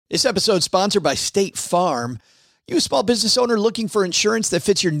This episode is sponsored by State Farm. You a small business owner looking for insurance that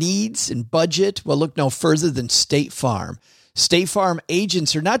fits your needs and budget? Well, look no further than State Farm. State Farm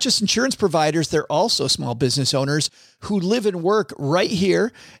agents are not just insurance providers, they're also small business owners who live and work right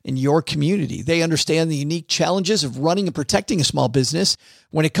here in your community. They understand the unique challenges of running and protecting a small business.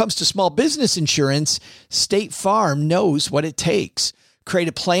 When it comes to small business insurance, State Farm knows what it takes. Create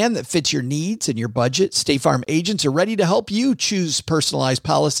a plan that fits your needs and your budget. State Farm agents are ready to help you choose personalized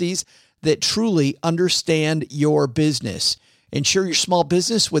policies that truly understand your business. Insure your small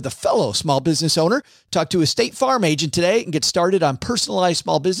business with a fellow small business owner. Talk to a State Farm agent today and get started on personalized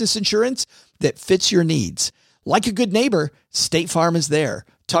small business insurance that fits your needs. Like a good neighbor, State Farm is there.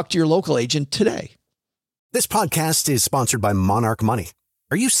 Talk to your local agent today. This podcast is sponsored by Monarch Money.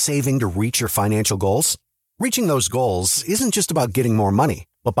 Are you saving to reach your financial goals? Reaching those goals isn't just about getting more money,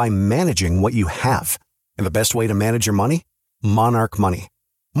 but by managing what you have. And the best way to manage your money? Monarch Money.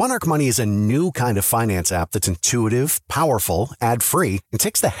 Monarch Money is a new kind of finance app that's intuitive, powerful, ad-free, and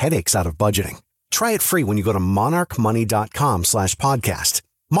takes the headaches out of budgeting. Try it free when you go to monarchmoney.com/podcast.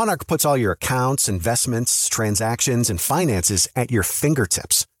 Monarch puts all your accounts, investments, transactions, and finances at your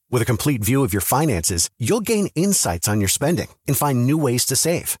fingertips. With a complete view of your finances, you'll gain insights on your spending and find new ways to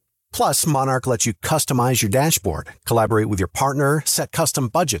save. Plus, Monarch lets you customize your dashboard, collaborate with your partner, set custom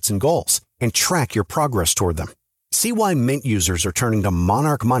budgets and goals, and track your progress toward them. See why Mint users are turning to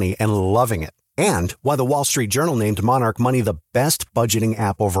Monarch Money and loving it, and why the Wall Street Journal named Monarch Money the best budgeting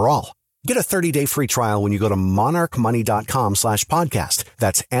app overall. Get a 30-day free trial when you go to monarchmoney.com/podcast.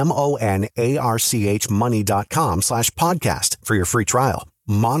 That's MONARCH money.com/podcast for your free trial.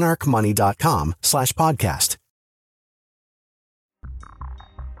 monarchmoney.com/podcast.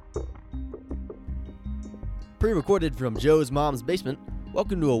 Pre-recorded from Joe's mom's basement,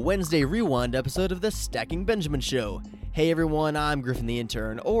 welcome to a Wednesday Rewind episode of the Stacking Benjamin Show. Hey everyone, I'm Griffin the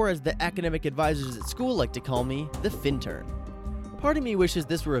Intern, or as the academic advisors at school like to call me, the Fintern. Part of me wishes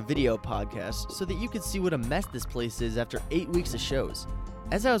this were a video podcast so that you could see what a mess this place is after 8 weeks of shows.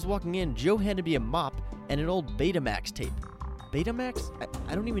 As I was walking in, Joe handed me a mop and an old Betamax tape. Betamax?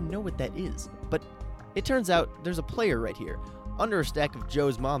 I don't even know what that is. But it turns out there's a player right here, under a stack of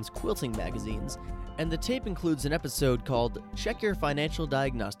Joe's mom's quilting magazines, and the tape includes an episode called Check Your Financial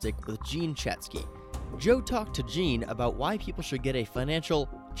Diagnostic with Gene Chatzky. Joe talked to Gene about why people should get a financial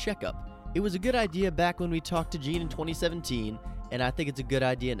checkup. It was a good idea back when we talked to Gene in 2017, and I think it's a good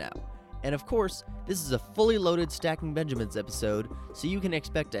idea now. And of course, this is a fully loaded Stacking Benjamins episode, so you can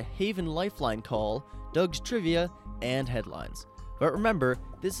expect a Haven Lifeline call, Doug's Trivia, and headlines. But remember,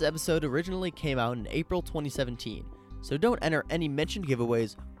 this episode originally came out in April 2017, so don't enter any mentioned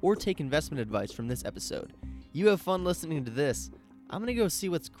giveaways or take investment advice from this episode. You have fun listening to this. I'm gonna go see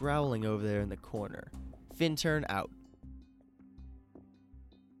what's growling over there in the corner. Fintern out.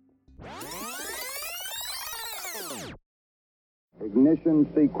 Ignition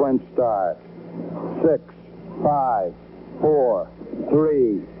sequence start. 6, 5, 4,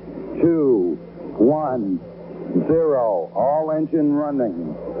 3, 2, 1, 0. All engine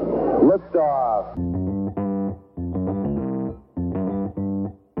running. Liftoff.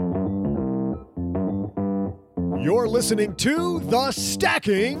 You're listening to The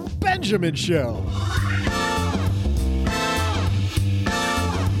Stacking Benjamin Show.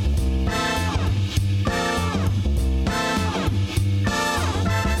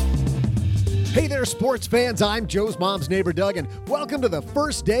 Hey there, sports fans. I'm Joe's mom's neighbor, Doug, and welcome to the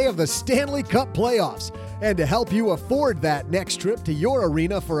first day of the Stanley Cup playoffs. And to help you afford that next trip to your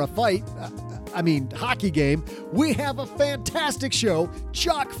arena for a hockey game, we have a fantastic show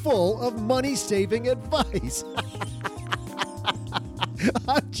chock full of money-saving advice.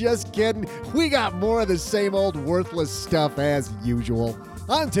 I'm just kidding. We got more of the same old worthless stuff as usual.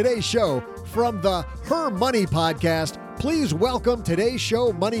 On today's show, from the Her Money podcast, please welcome today's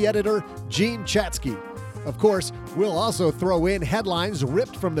show money editor, Gene Chatzky. Of course, we'll also throw in headlines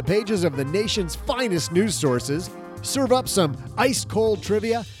ripped from the pages of the nation's finest news sources, serve up some ice-cold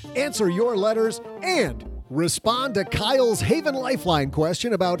trivia, answer your letters, and respond to Kyle's Haven Lifeline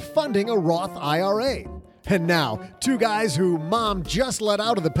question about funding a Roth IRA. And now, two guys who Mom just let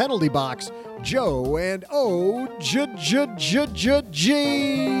out of the penalty box, Joe and G.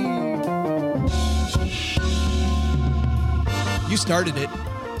 You started it.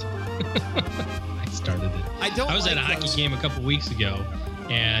 I started it. I was at a hockey game a couple weeks ago,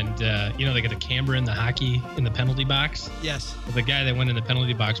 and they got a camera in the penalty box. Yes. Well, the guy that went in the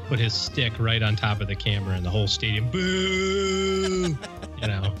penalty box put his stick right on top of the camera, and the whole stadium, boo!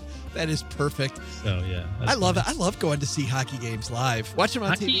 That is perfect. So yeah, I love it. I love going to see hockey games live. Watch them on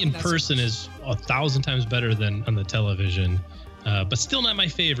hockey TV. In person is 1,000 times better than on the television. But still not my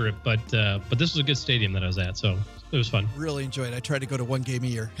favorite. But this was a good stadium that I was at, so it was fun. Really enjoyed it. I try to go to one game a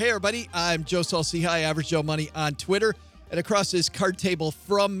year. Hey, everybody. I'm Joe Salsihai, Average Joe Money on Twitter. And across this card table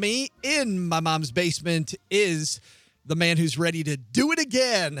from me in my mom's basement is the man who's ready to do it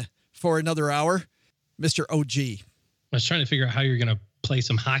again for another hour, Mr. OG. I was trying to figure out how you're going to play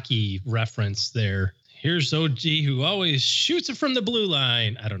some hockey reference there. Here's OG who always shoots it from the blue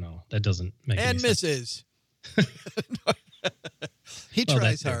line. I don't know. That doesn't make any sense. And misses. He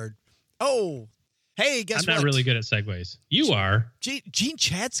tries hard. Oh, hey, guess what? I'm not really good at segues. You are. Gene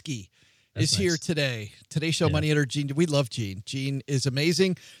Chatzky is here today. Today's show, Money Editor Gene. We love Gene. Gene is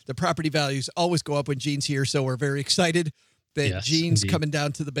amazing. The property values always go up when Gene's here, so we're very excited that Gene's coming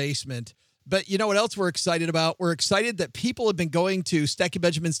down to the basement. But you know what else we're excited about? We're excited that people have been going to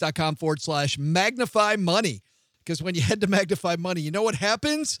stackingbenjamins.com/magnify money. Because when you head to Magnify Money, you know what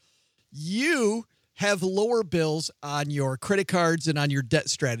happens? You have lower bills on your credit cards and on your debt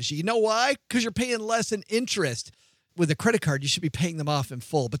strategy. You know why? Because you're paying less in interest. With a credit card, you should be paying them off in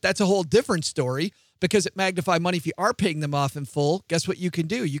full. But that's a whole different story, because at Magnify Money, if you are paying them off in full, guess what you can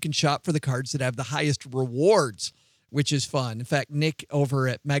do? You can shop for the cards that have the highest rewards, which is fun. In fact, Nick over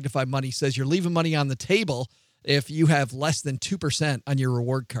at Magnify Money says you're leaving money on the table if you have less than 2% on your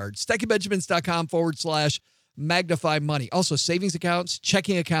reward card. stackingbenjamins.com/magnify money. Also, savings accounts,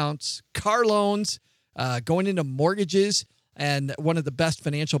 checking accounts, car loans, going into mortgages, and one of the best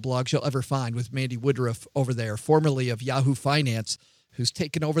financial blogs you'll ever find with Mandy Woodruff over there, formerly of Yahoo Finance, who's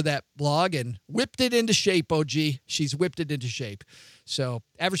taken over that blog and whipped it into shape, OG. She's whipped it into shape. So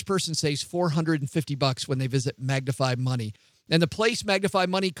average person saves $450 when they visit Magnify Money. And the place Magnify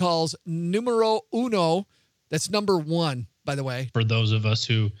Money calls numero uno, that's number one, by the way. For those of us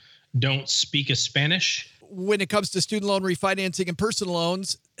who don't speak a Spanish. When it comes to student loan refinancing and personal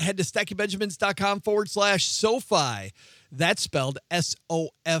loans, head to stackingbenjamins.com/SoFi. That's spelled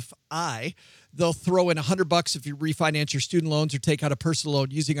SOFI. They'll throw in $100 if you refinance your student loans or take out a personal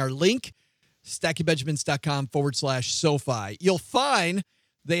loan using our link, stackingbenjamins.com/SoFi. You'll find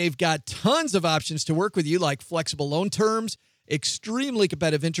they've got tons of options to work with you, like flexible loan terms, extremely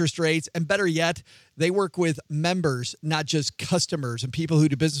competitive interest rates, and better yet, they work with members, not just customers and people who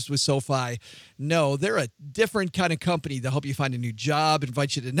do business with SoFi. No, they're a different kind of company. They'll help you find a new job,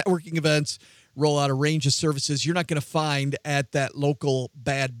 invite you to networking events, roll out a range of services you're not going to find at that local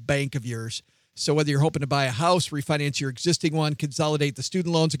bad bank of yours. So whether you're hoping to buy a house, refinance your existing one, consolidate the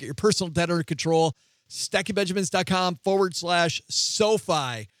student loans, or get your personal debt under control,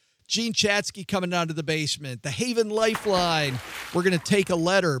 stackingbenjamins.com/SoFi. Gene Chatzky coming down to the basement. The Haven Lifeline. We're going to take a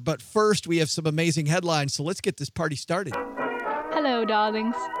letter, but first we have some amazing headlines, so let's get this party started. Hello,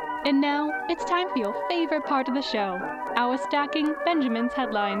 darlings. And now it's time for your favorite part of the show, our Stacking Benjamins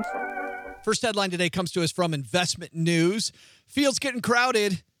headlines. First headline today comes to us from Investment News. Field's getting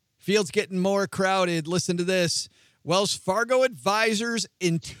crowded. Field's getting more crowded. Listen to this. Wells Fargo Advisors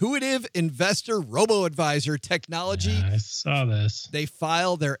Intuitive Investor Robo-Advisor technology. Yeah, I saw this. They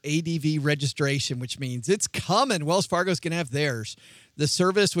file their ADV registration, which means it's coming. Wells Fargo's going to have theirs. The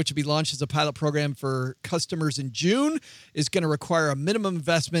service, which will be launched as a pilot program for customers in June, is going to require a minimum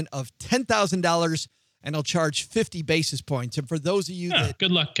investment of $10,000, and it'll charge 50 basis points. And for those of you that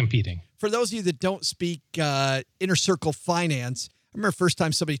good luck competing. For those of you that don't speak inner circle finance, I remember the first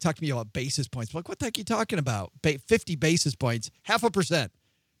time somebody talked to me about basis points. I'm like, what the heck are you talking about? 50 basis points, 0.5%.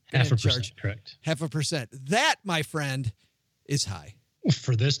 0.5%, correct. 0.5%. That, my friend, is high.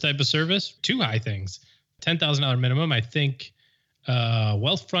 For this type of service, two high things. $10,000 minimum. I think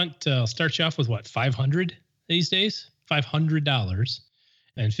Wealthfront starts you off with what, $500 these days? $500.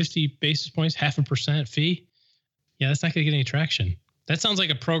 And 50 basis points, 0.5% fee. Yeah, that's not going to get any traction. That sounds like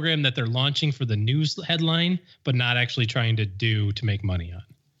a program that they're launching for the news headline, but not actually trying to do to make money on.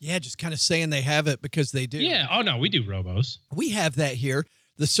 Yeah, just kind of saying they have it because they do. Yeah. Oh, no, we do robos. We have that here.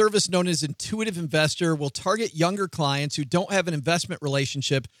 The service known as Intuitive Investor will target younger clients who don't have an investment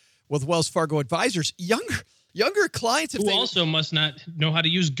relationship with Wells Fargo Advisors. Younger clients who also must not know how to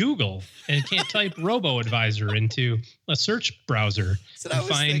use Google and can't type robo-advisor into a search browser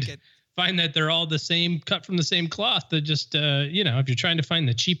and find that they're all the same, cut from the same cloth. That just, if you're trying to find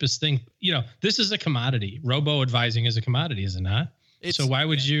the cheapest thing, this is a commodity. Robo-advising is a commodity, is it not? So why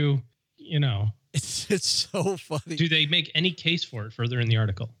would you, It's so funny. Do they make any case for it further in the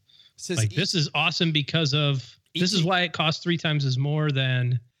article? This is awesome because of, this is why it costs 3 times as more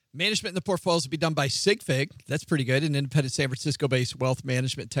than... Management in the portfolios will be done by SigFig. That's pretty good. An independent San Francisco-based wealth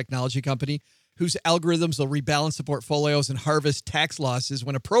management technology company whose algorithms will rebalance the portfolios and harvest tax losses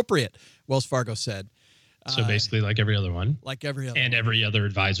when appropriate, Wells Fargo said. So basically like every other one. Like every other and one. every other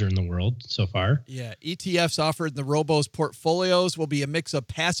advisor in the world so far. Yeah. ETFs offered in the Robos portfolios will be a mix of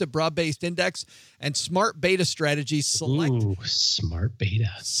passive broad-based index and smart beta strategies smart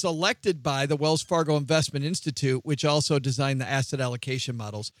beta. Selected by the Wells Fargo Investment Institute, which also designed the asset allocation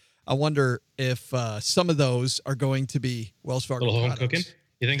models. I wonder if some of those are going to be Wells Fargo. A little home products. cooking?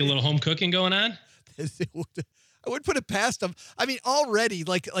 You think a little home cooking going on? I would put it past them. I mean, already,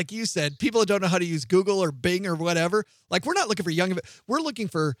 like you said, people that don't know how to use Google or Bing or whatever. Like, we're not looking for young. We're looking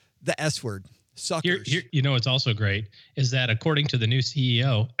for the S word. Suckers. You know what's also great is that according to the new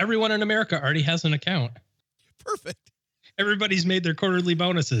CEO, everyone in America already has an account. Perfect. Everybody's made their quarterly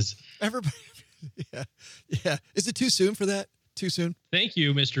bonuses. Everybody. Yeah. Is it too soon for that? Too soon? Thank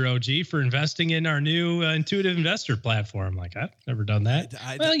you, Mr. OG, for investing in our new intuitive investor platform. Like, I've never done that.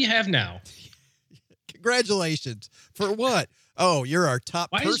 Well, you have now. Congratulations. For what? Oh, you're our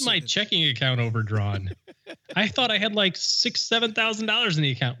top Why person. is my checking account overdrawn? I thought I had like $7,000 in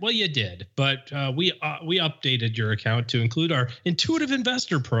the account. Well, you did, but we updated your account to include our intuitive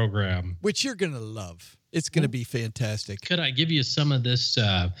investor program, which you're gonna love. It's gonna be fantastic. Could I give you some of this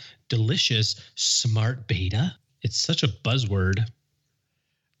delicious smart beta? It's such a buzzword.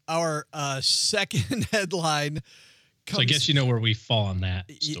 Our second headline. So I guess you know where we fall on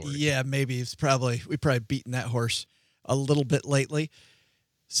that story. Yeah, maybe we've probably beaten that horse a little bit lately.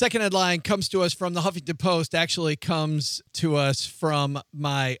 Second headline comes to us from the Huffington Post. Actually, comes to us from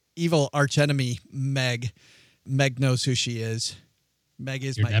my evil archenemy, Meg. Meg knows who she is. Meg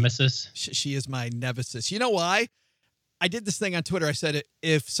is your nemesis. She is my nemesis. You know why? I did this thing on Twitter. I said,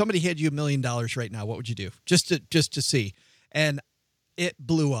 if somebody had you $1 million right now, what would you do? Just to see, and it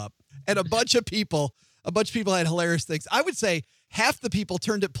blew up. And a bunch of people had hilarious things. I would say half the people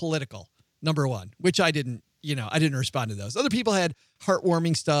turned it political, number one, which I didn't respond to those. Other people had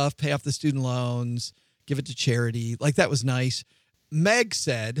heartwarming stuff, pay off the student loans, give it to charity. Like, that was nice. Meg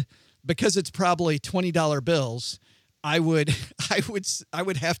said, because it's probably $20 bills, I would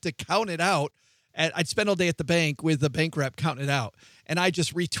have to count it out. I'd spend all day at the bank with the bank rep counting it out. And I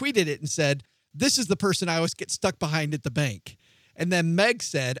just retweeted it and said, this is the person I always get stuck behind at the bank. And then Meg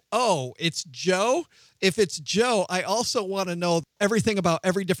said, oh, it's Joe? If it's Joe, I also want to know everything about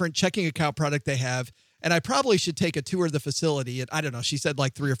every different checking account product they have. And I probably should take a tour of the facility. And I don't know. She said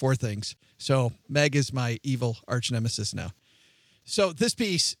like 3 or 4 things. So Meg is my evil arch nemesis now. So this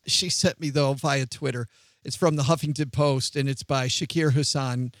piece she sent me, though, via Twitter. It's from the Huffington Post, and it's by Shakir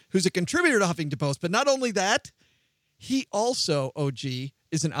Hassan, who's a contributor to Huffington Post. But not only that, he also, OG,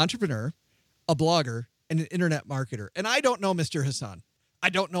 is an entrepreneur, a blogger, and an internet marketer. And I don't know Mr. Hassan. I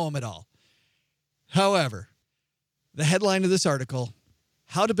don't know him at all. However, the headline of this article,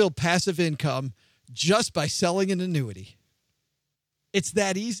 how to build passive income just by selling an annuity. It's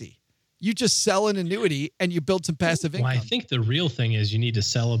that easy. You just sell an annuity and you build some passive income. Well, I think the real thing is you need to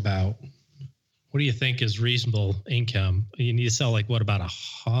sell about, what do you think is reasonable income? You need to sell like, what, about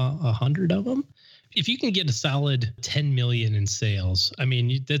 100 of them? If you can get a solid 10 million in sales, I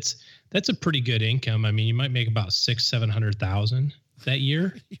mean, that's a pretty good income. I mean, you might make about 600,000-700,000 that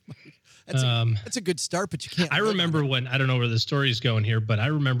year. That's a good start, but you can't. I remember when, I don't know where the story is going here, but I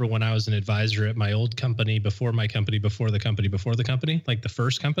remember when I was an advisor at my old company, before my company, before the company, like the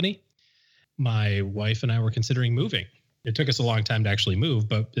first company, my wife and I were considering moving. It took us a long time to actually move,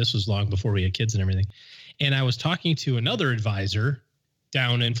 but this was long before we had kids and everything. And I was talking to another advisor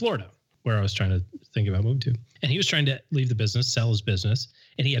down in Florida, where I was trying to think about moving to. And he was trying to leave the business, sell his business.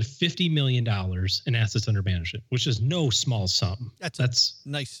 And he had $50 million in assets under management, which is no small sum. That's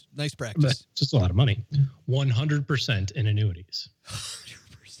nice practice. That's just a lot of money. 100% in annuities. 100%.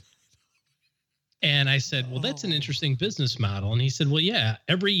 And I said, well, that's an interesting business model. And he said, well, yeah,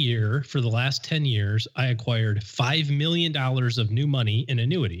 every year for the last 10 years, I acquired $5 million of new money in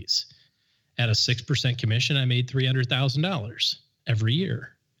annuities. At a 6% commission, I made $300,000 every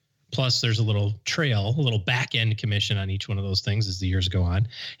year. Plus, there's a little trail, a little back end commission on each one of those things as the years go on.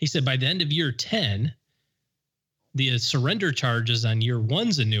 He said by the end of year 10, the surrender charges on year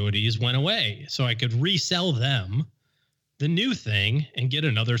one's annuities went away. So I could resell them the new thing and get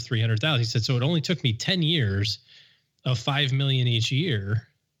another 300,000. He said, so it only took me 10 years of 5 million each year.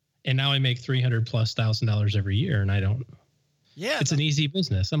 And now I make $300,000+ every year. And I don't, it's an easy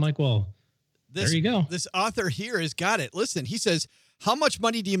business. I'm like, well, there you go. This author here has got it. Listen, he says, how much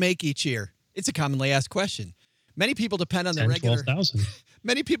money do you make each year? It's a commonly asked question. Many people depend on their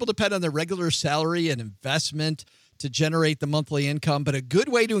Many people depend on their regular salary and investment to generate the monthly income, but a good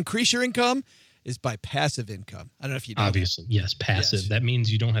way to increase your income is by passive income. I don't know if you know. Obviously, yes, passive. Yes. That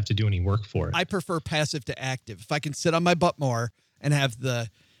means you don't have to do any work for it. I prefer passive to active. If I can sit on my butt more and have the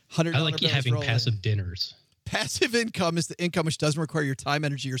 $100 I like bills having roll in. passive dinners. Passive income is the income which doesn't require your time,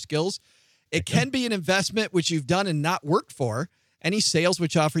 energy, or skills. It can be an investment which you've done and not worked for. Any sales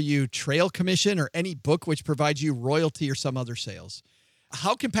which offer you trail commission, or any book which provides you royalty or some other sales.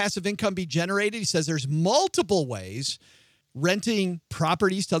 How can passive income be generated? He says there's multiple ways. Renting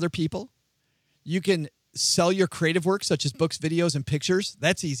properties to other people. You can sell your creative work, such as books, videos, and pictures.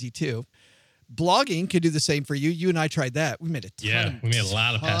 That's easy too. Blogging can do the same for you. You and I tried that. We made a ton. We made a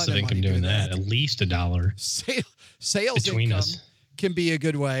lot of passive money income doing that. At least $1 Sales between income us. can be a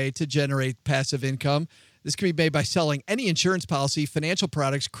good way to generate passive income. This can be made by selling any insurance policy, financial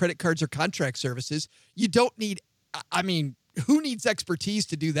products, credit cards, or contract services. You don't need, who needs expertise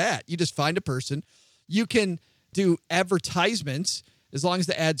to do that? You just find a person. You can do advertisements. As long as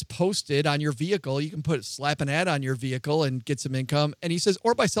the ad's posted on your vehicle, you can slap an ad on your vehicle and get some income. And he says,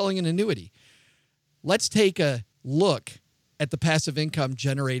 or by selling an annuity. Let's take a look at the passive income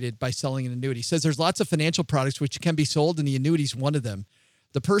generated by selling an annuity. He says there's lots of financial products which can be sold, and the annuity is one of them.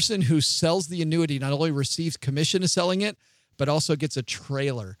 The person who sells the annuity not only receives commission to selling it, but also gets a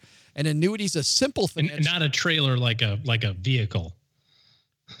trailer. An annuity is a simple financial... And not a trailer like a vehicle.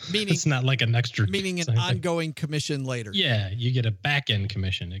 Meaning it's not like an extra... Meaning an ongoing commission later. Yeah, you get a back-end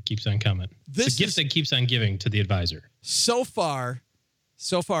commission. It keeps on coming. It's a gift that keeps on giving to the advisor. So far,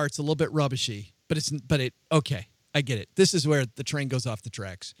 it's a little bit rubbishy, okay, I get it. This is where the train goes off the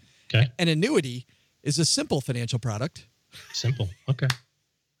tracks. Okay. An annuity is a simple financial product. Simple. Okay.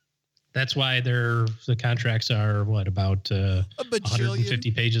 That's why the contracts are about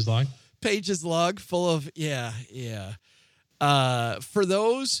 150 pages long? Pages long, full of, yeah. For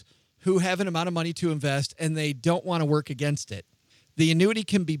those who have an amount of money to invest and they don't want to work against it, the annuity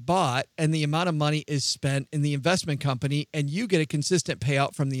can be bought and the amount of money is spent in the investment company, and you get a consistent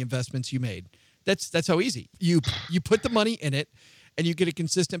payout from the investments you made. That's how easy. You put the money in it and you get a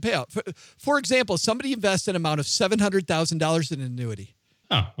consistent payout. For example, somebody invests an amount of $700,000 in an annuity.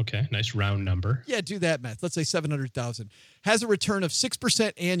 Oh, okay. Nice round number. Yeah, do that math. Let's say 700,000. Has a return of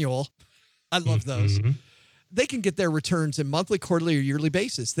 6% annual. I love those. Mm-hmm. They can get their returns in monthly, quarterly, or yearly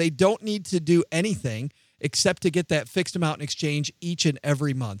basis. They don't need to do anything except to get that fixed amount in exchange each and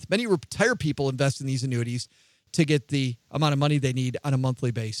every month. Many retired people invest in these annuities to get the amount of money they need on a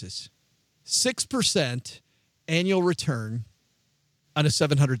monthly basis. 6% annual return on a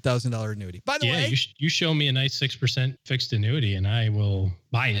 $700,000 annuity. By the way, you show me a nice 6% fixed annuity and I will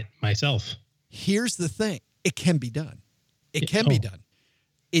buy it myself. Here's the thing. It can be done. It can be done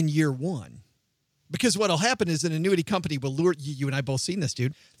in year one. Because what'll happen is an annuity company will lure you and I both seen this,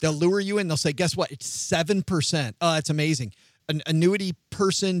 dude. They'll lure you in. They'll say, guess what? It's 7%. Oh, that's amazing. An annuity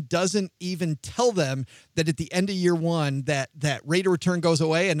person doesn't even tell them that at the end of year one, that rate of return goes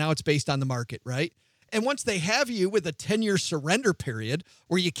away and now it's based on the market, right? And once they have you with a 10-year surrender period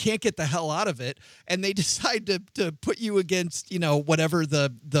where you can't get the hell out of it, and they decide to put you against, whatever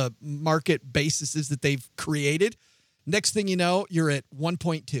the market basis is that they've created, next thing you know, you're at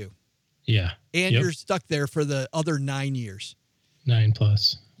 1.2. Yeah. And you're stuck there for the other 9 years.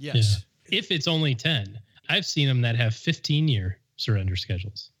 9+. Yes. Yeah. If it's only 10. I've seen them that have 15-year surrender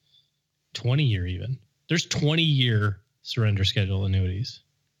schedules. 20-year even. There's 20-year surrender schedule annuities.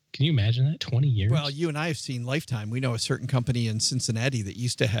 Can you imagine that? 20 years? Well, you and I have seen Lifetime. We know a certain company in Cincinnati that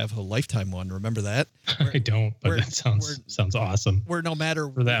used to have a Lifetime one. Remember that? I don't, but that sounds awesome. Where no matter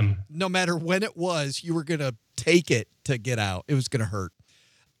for them, no matter when it was, you were going to take it to get out. It was going to hurt.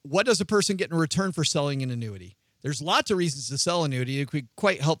 What does a person get in return for selling an annuity? There's lots of reasons to sell annuity. It could be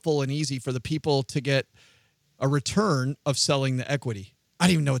quite helpful and easy for the people to get a return of selling the equity. I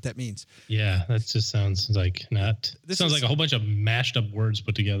don't even know what that means. Yeah, that just sounds like not. This sounds like a whole bunch of mashed up words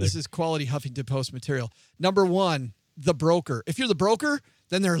put together. This is quality Huffington Post material. Number one, the broker. If you're the broker,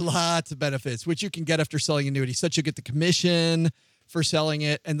 then there are lots of benefits which you can get after selling annuity. Such you'll get the commission for selling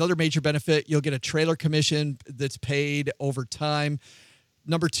it. Another major benefit, you'll get a trailer commission that's paid over time.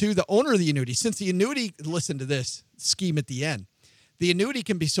 Number two, the owner of the annuity. Since the annuity, listen to this scheme at the end. The annuity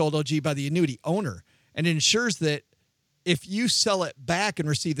can be sold, OG, by the annuity owner, and it ensures that if you sell it back and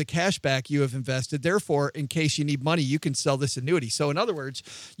receive the cash back you have invested, therefore, in case you need money, you can sell this annuity. So in other words,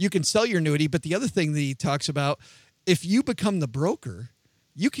 you can sell your annuity, but the other thing that he talks about, if you become the broker,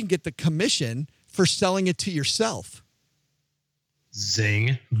 you can get the commission for selling it to yourself.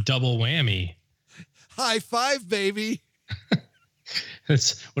 Zing. Double whammy. High five, baby.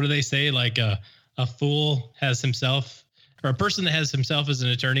 It's, what do they say? Like a fool has himself, or a person that has himself as an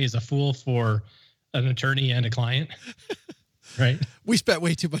attorney is a fool for an attorney and a client, right? We spent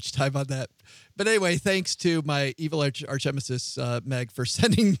way too much time on that. But anyway, thanks to my evil arch nemesis, Meg, for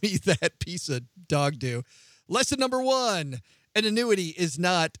sending me that piece of dog do. Lesson number one, An annuity is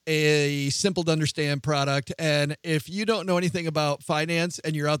not a simple to understand product. And if you don't know anything about finance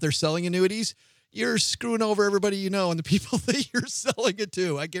and you're out there selling annuities, you're screwing over everybody you know and the people that you're selling it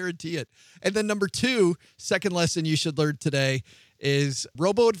to. I guarantee it. And then number two, second lesson you should learn today is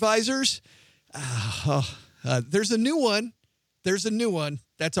robo-advisors. There's a new one. There's a new one.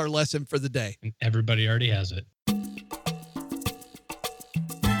 That's our lesson for the day. And everybody already has it.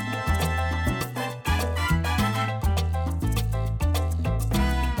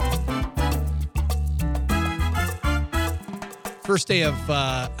 First day of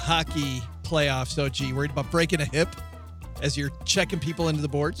hockey playoffs. So, gee, worried about breaking a hip as you're checking people into the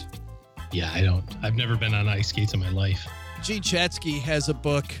boards? Yeah, I don't. I've never been on ice skates in my life. Gene Chatzky has a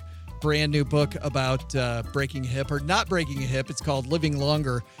book, brand new book about breaking a hip or not breaking a hip. It's called Living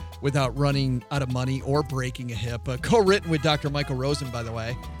Longer Without Running Out of Money or Breaking a Hip. Co-written with Dr. Michael Rosen, by the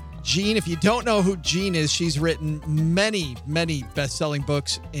way. Gene, if you don't know who Gene is, she's written many, many best-selling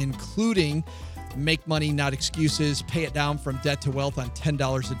books, including Make Money, Not Excuses, Pay It Down from Debt to Wealth on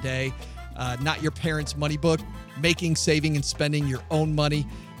 $10 a Day, Not Your Parents' Money Book, Making, Saving, and Spending Your Own Money,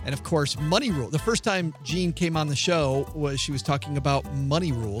 and of course, Money Rule. The first time Jean came on the show she was talking about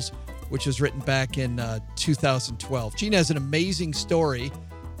Money Rules, which was written back in 2012. Jean has an amazing story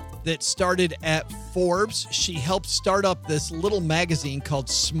that started at Forbes. She helped start up this little magazine called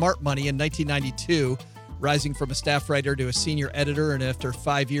Smart Money in 1992, rising from a staff writer to a senior editor. And after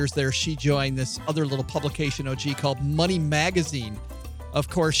 5 years there, she joined this other little publication, OG, called Money Magazine. Of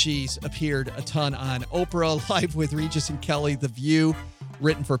course, she's appeared a ton on Oprah, Live with Regis and Kelly, The View,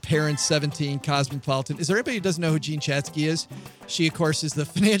 written for Parents, 17, Cosmopolitan. Is there anybody who doesn't know who Jean Chatzky is? She, of course, is the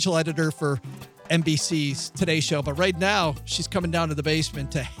financial editor for NBC's Today Show. But right now, she's coming down to the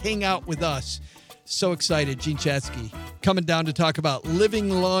basement to hang out with us. So excited, Jean Chatzky, coming down to talk about living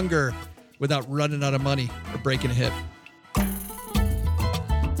longer without running out of money or breaking a hip.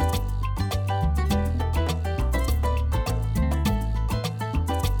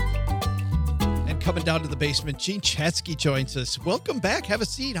 And coming down to the basement, Jean Chatzky joins us. Welcome back. Have a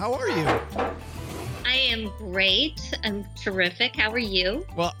seat. How are you? I am great. I'm terrific. How are you?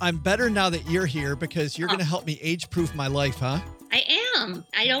 Well, I'm better now that you're here because you're going to help me age-proof my life, huh? I am.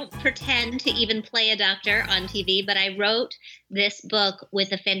 I don't pretend to even play a doctor on TV, but I wrote this book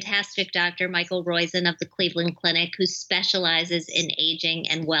with a fantastic doctor, Michael Rosen of the Cleveland Clinic, who specializes in aging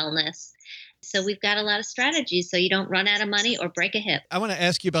and wellness. So we've got a lot of strategies so you don't run out of money or break a hip. I want to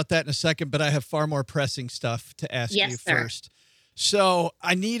ask you about that in a second, but I have far more pressing stuff to ask you first. So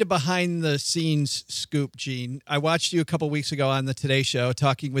I need a behind-the-scenes scoop, Jean. I watched you a couple weeks ago on the Today Show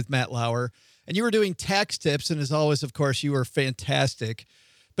talking with Matt Lauer, and you were doing tax tips, and as always, of course, you were fantastic.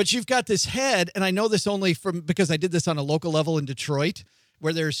 But you've got this head, and I know this only because I did this on a local level in Detroit,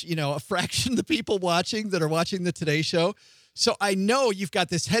 where there's, a fraction of the people watching that are watching the Today Show. So I know you've got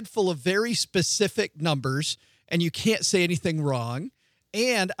this head full of very specific numbers, and you can't say anything wrong.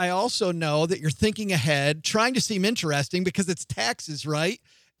 And I also know that you're thinking ahead, trying to seem interesting because it's taxes, right?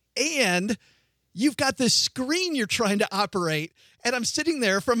 And you've got this screen you're trying to operate. And I'm sitting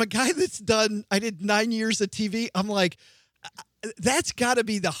there from a guy I did 9 years of TV. I'm like, that's got to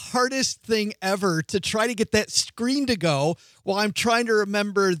be the hardest thing ever to try to get that screen to go while I'm trying to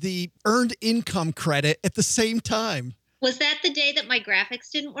remember the earned income credit at the same time. Was that the day that my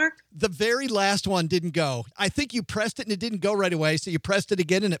graphics didn't work? The very last one didn't go. I think you pressed it and it didn't go right away. So you pressed it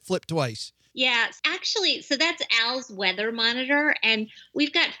again and it flipped twice. Yeah, actually, so that's Al's weather monitor. And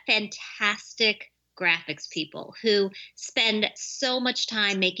we've got fantastic graphics people who spend so much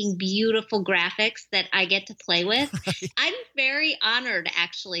time making beautiful graphics that I get to play with. Right. I'm very honored,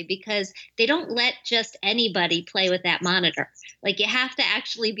 actually, because they don't let just anybody play with that monitor. Like, you have to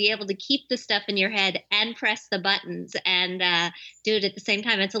actually be able to keep the stuff in your head and press the buttons and do it at the same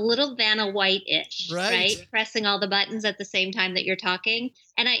time. It's a little Vanna White-ish, right? Pressing all the buttons at the same time that you're talking.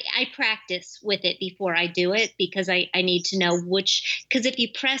 And I practice with it before I do it because I need to know because if you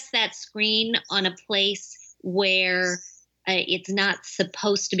press that screen on a place where it's not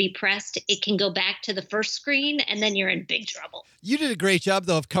supposed to be pressed, it can go back to the first screen and then you're in big trouble. You did a great job,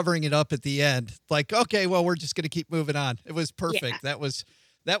 though, of covering it up at the end. Like, okay, well, we're just going to keep moving on. It was perfect. Yeah. That was.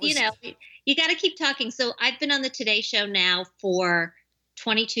 You got to keep talking. So I've been on the Today Show now for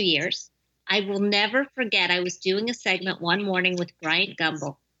 22 years. I will never forget, I was doing a segment one morning with Bryant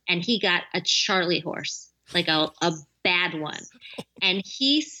Gumbel, and he got a Charlie horse, like a bad one. And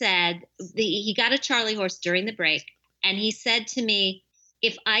he said, he got a Charlie horse during the break, and he said to me,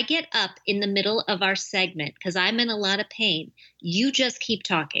 if I get up in the middle of our segment, because I'm in a lot of pain, you just keep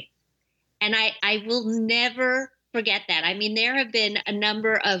talking. And I will never forget that. I mean, there have been a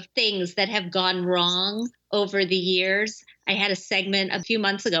number of things that have gone wrong over the years. I had a segment a few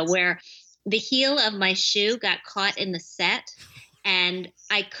months ago where the heel of my shoe got caught in the set and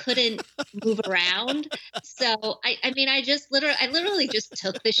I couldn't move around. So I literally just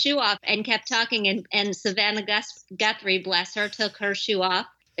took the shoe off and kept talking. And Savannah Guthrie, bless her, took her shoe off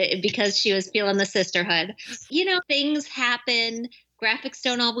because she was feeling the sisterhood. You know, things happen. Graphics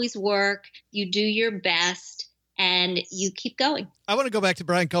don't always work. You do your best and you keep going. I want to go back to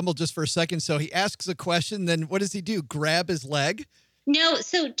Brian Gumbel just for a second. So he asks a question, then what does he do? Grab his leg? No.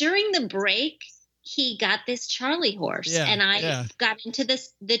 So during the break, he got this Charlie horse and I got into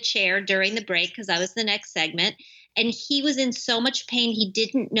the chair during the break because I was the next segment. And he was in so much pain, he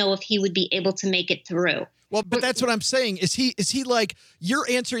didn't know if he would be able to make it through. Well, but that's what I'm saying. Is he like, you're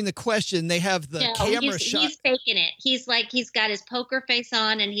answering the question, they have the camera shot? He's faking it. He's like, he's got his poker face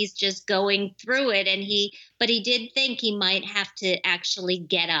on and he's just going through it. But he did think he might have to actually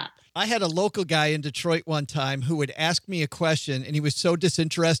get up. I had a local guy in Detroit one time who would ask me a question and he was so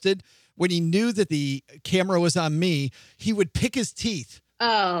disinterested. When he knew that the camera was on me, he would pick his teeth.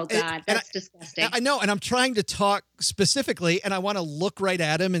 Oh, God, that's disgusting. I know, and I'm trying to talk specifically, and I want to look right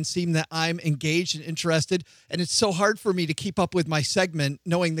at him and seem that I'm engaged and interested, and it's so hard for me to keep up with my segment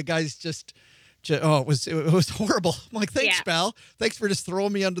knowing the guy's just it was horrible. I'm like, thanks, pal. Thanks for just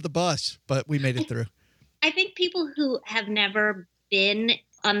throwing me under the bus, but we made it through. I think people who have never been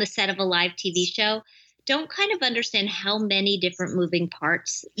on the set of a live TV show don't kind of understand how many different moving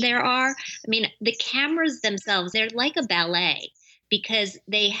parts there are. I mean, the cameras themselves, they're like a ballet because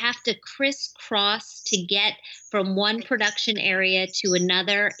they have to crisscross to get from one production area to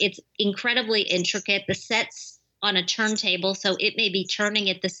another. It's incredibly intricate. The set's on a turntable, so it may be turning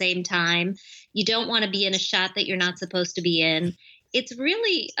at the same time. You don't want to be in a shot that you're not supposed to be in. It's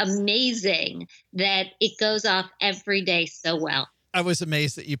really amazing that it goes off every day so well. I was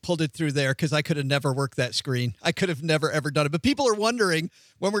amazed that you pulled it through there because I could have never worked that screen. I could have never, ever done it. But people are wondering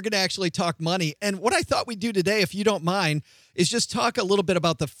when we're going to actually talk money. And what I thought we'd do today, if you don't mind, is just talk a little bit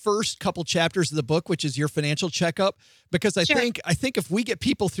about the first couple chapters of the book, which is your financial checkup. Because I think if we get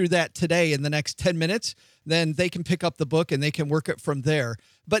people through that today in the next 10 minutes, then they can pick up the book and they can work it from there.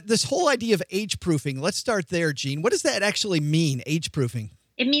 But this whole idea of age proofing, let's start there, Jean. What does that actually mean, age proofing?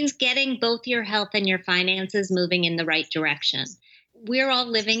 It means getting both your health and your finances moving in the right direction. We're all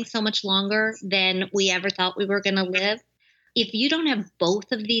living so much longer than we ever thought we were going to live. If you don't have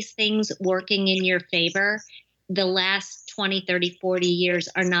both of these things working in your favor, the last 20, 30, 40 years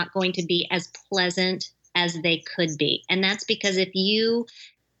are not going to be as pleasant as they could be. And that's because if you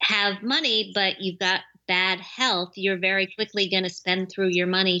have money, but you've got bad health, you're very quickly going to spend through your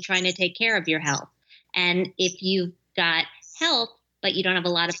money trying to take care of your health. And if you've got health, but you don't have a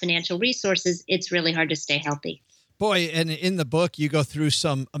lot of financial resources, it's really hard to stay healthy. Boy, and in the book, you go through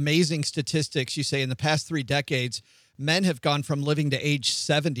some amazing statistics. You say in the past 3 decades, men have gone from living to age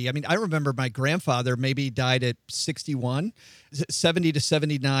 70. I mean, I remember my grandfather maybe died at 61, 70 to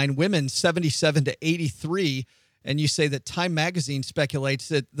 79, women 77 to 83. And you say that Time Magazine speculates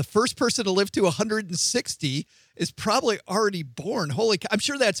that the first person to live to 160 is probably already born. Holy cow. I'm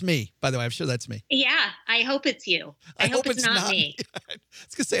sure that's me, by the way. I'm sure that's me. Yeah, I hope it's you. I hope it's not me. I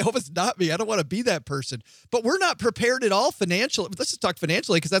was going to say, I hope it's not me. I don't want to be that person. But we're not prepared at all financially. Let's just talk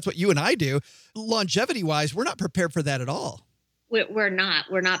financially because that's what you and I do. Longevity-wise, we're not prepared for that at all. We're not.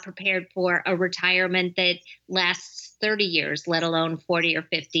 We're not prepared for a retirement that lasts 30 years, let alone 40 or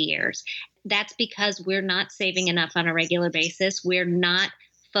 50 years. That's because we're not saving enough on a regular basis. We're not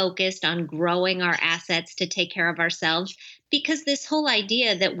focused on growing our assets to take care of ourselves, because this whole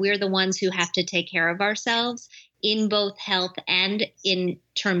idea that we're the ones who have to take care of ourselves in both health and in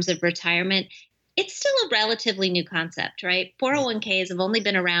terms of retirement, it's still a relatively new concept, right? 401ks have only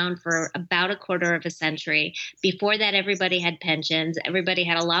been around for about a quarter of a century. Before that, everybody had pensions. Everybody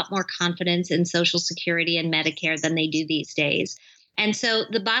had a lot more confidence in Social Security and Medicare than they do these days. And so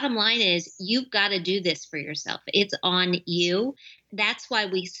the bottom line is you've got to do this for yourself. It's on you. That's why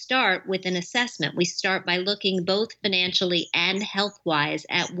we start with an assessment. We start by looking both financially and health-wise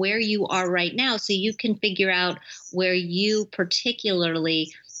at where you are right now so you can figure out where you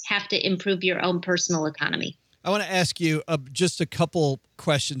particularly have to improve your own personal economy. I want to ask you just a couple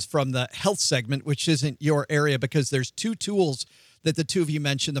questions from the health segment, which isn't your area, because there's 2 tools that the two of you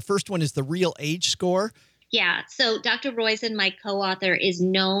mentioned. The first one is the Real Age Score. Yeah. So Dr. Roizen, my co-author, is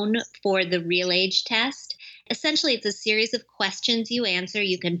known for the Real Age test. Essentially, it's a series of questions you answer.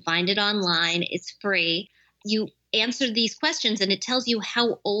 You can find it online. It's free. You answer these questions and it tells you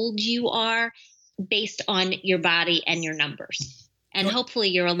how old you are based on your body and your numbers. And hopefully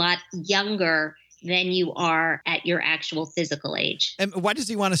you're a lot younger than you are at your actual physical age. And why does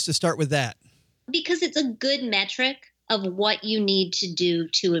he want us to start with that? Because it's a good metric of what you need to do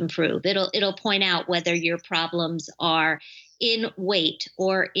to improve. It'll point out whether your problems are in weight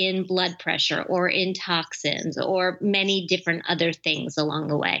or in blood pressure or in toxins or many different other things along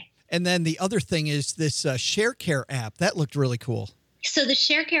the way. And then the other thing is this ShareCare app. That looked really cool. So the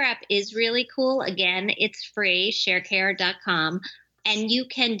ShareCare app is really cool. Again, it's free, sharecare.com. And you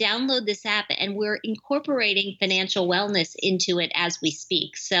can download this app, and we're incorporating financial wellness into it as we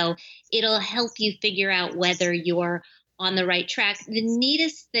speak. So it'll help you figure out whether you're on the right track. The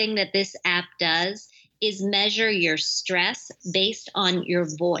neatest thing that this app does is measure your stress based on your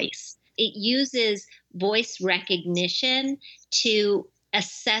voice. It uses voice recognition to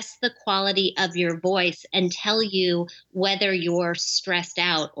assess the quality of your voice and tell you whether you're stressed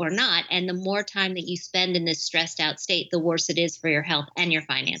out or not. And the more time that you spend in this stressed out state, the worse it is for your health and your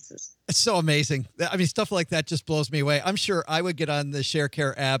finances. It's so amazing. I mean, stuff like that just blows me away. I'm sure I would get on the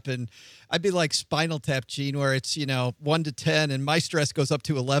ShareCare app and I'd be like Spinal Tap, Gene, where it's, 1 to 10 and my stress goes up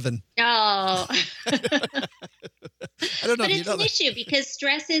to 11. Oh, I don't know. But it's an issue because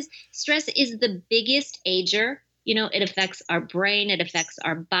stress is the biggest ager. It affects our brain, it affects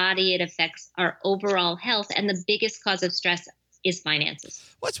our body, it affects our overall health. And the biggest cause of stress is finances.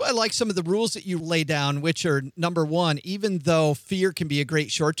 Well, that's why I like some of the rules that you lay down, which are number one, even though fear can be a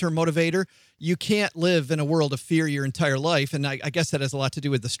great short-term motivator, you can't live in a world of fear your entire life. And I guess that has a lot to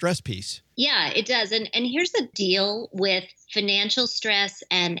do with the stress piece. Yeah, it does. And here's the deal with financial stress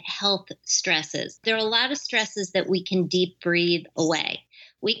and health stresses. There are a lot of stresses that we can deep breathe away.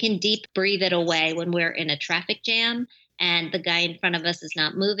 We can deep breathe it away when we're in a traffic jam and the guy in front of us is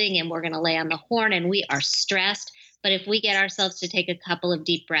not moving and we're going to lay on the horn and we are stressed. But if we get ourselves to take a couple of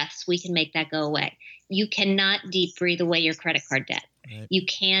deep breaths, we can make that go away. You cannot deep breathe away your credit card debt. Right. You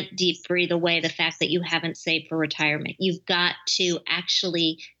can't deep breathe away the fact that you haven't saved for retirement. You've got to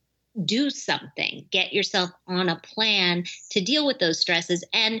actually do something, get yourself on a plan to deal with those stresses.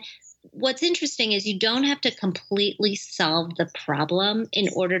 And what's interesting is you don't have to completely solve the problem in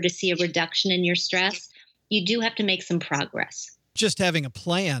order to see a reduction in your stress. You do have to make some progress. Just having a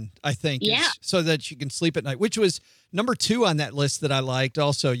plan, I think, yeah, so that you can sleep at night, which was number 2 on that list that I liked.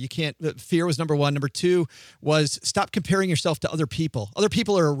 Also, fear was number 1. Number 2 was stop comparing yourself to other people. Other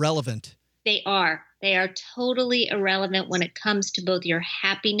people are irrelevant. They are. They are totally irrelevant when it comes to both your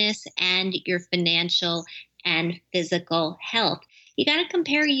happiness and your financial and physical health. You got to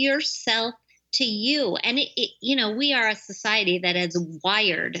compare yourself to you. And we are a society that is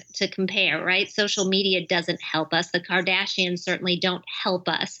wired to compare, right? Social media doesn't help us. The Kardashians certainly don't help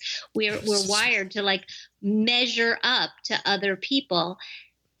us. We're wired to measure up to other people.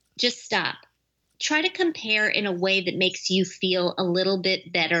 Just stop. Try to compare in a way that makes you feel a little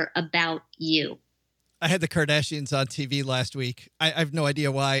bit better about you. I had the Kardashians on TV last week. I have no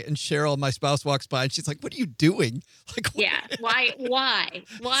idea why. And Cheryl, my spouse, walks by and she's like, "What are you doing?" Yeah. Why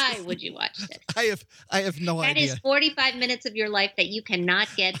would you watch this? I have no idea. That is 45 minutes of your life that you cannot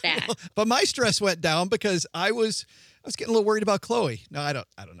get back. But my stress went down because I was getting a little worried about Chloe. No, I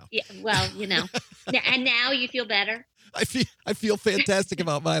don't know. Yeah. Well, and now you feel better. I feel fantastic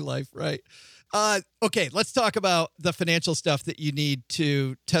about my life. Right. Okay, let's talk about the financial stuff that you need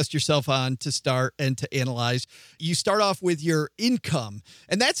to test yourself on to start and to analyze. You start off with your income.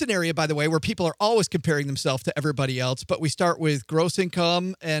 And that's an area, by the way, where people are always comparing themselves to everybody else. But we start with gross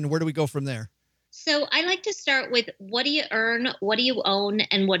income. And where do we go from there? So I like to start with what do you earn, what do you own,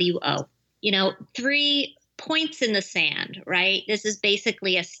 and what do you owe? 3 points in the sand, right? This is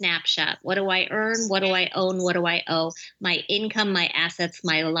basically a snapshot. What do I earn? What do I own? What do I owe? My income, my assets,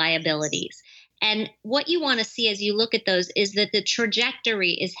 my liabilities. And what you want to see as you look at those is that the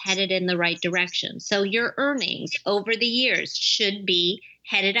trajectory is headed in the right direction. So your earnings over the years should be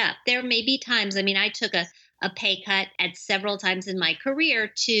headed up. There may be times, I took a pay cut at several times in my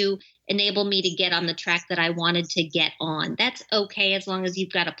career to enable me to get on the track that I wanted to get on. That's okay as long as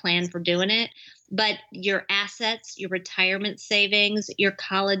you've got a plan for doing it. But your assets, your retirement savings, your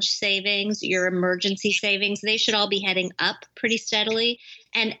college savings, your emergency savings, they should all be heading up pretty steadily.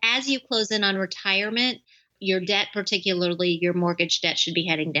 And as you close in on retirement, your debt, particularly your mortgage debt, should be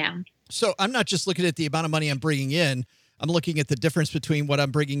heading down. So I'm not just looking at the amount of money I'm bringing in. I'm looking at the difference between what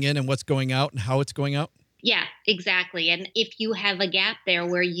I'm bringing in and what's going out and how it's going out. Yeah, exactly. And if you have a gap there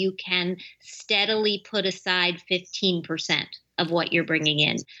where you can steadily put aside 15% of what you're bringing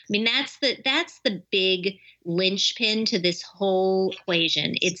in. That's the big linchpin to this whole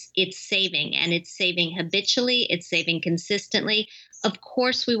equation. It's saving, and it's saving habitually. It's saving consistently. Of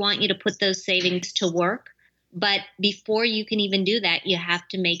course, we want you to put those savings to work. But before you can even do that, you have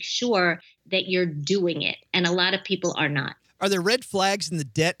to make sure that you're doing it. And a lot of people are not. Are there red flags in the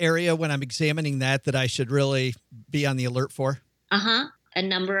debt area when I'm examining that I should really be on the alert for? A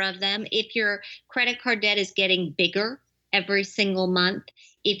number of them. If your credit card debt is getting bigger every single month,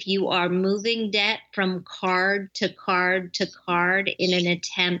 if you are moving debt from card to card to card in an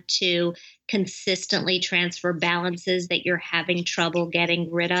attempt to consistently transfer balances that you're having trouble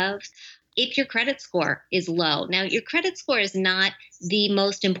getting rid of, if your credit score is low. Now, your credit score is not the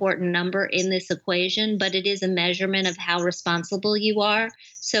most important number in this equation, but it is a measurement of how responsible you are.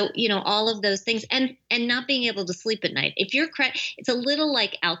 So, all of those things, and not being able to sleep at night. If your it's a little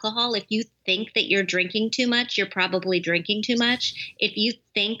like alcohol. If you think that you're drinking too much, you're probably drinking too much. If you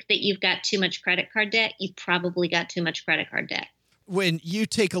think that you've got too much credit card debt, you probably got too much credit card debt. When you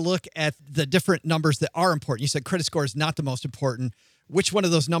take a look at the different numbers that are important, you said credit score is not the most important. Which one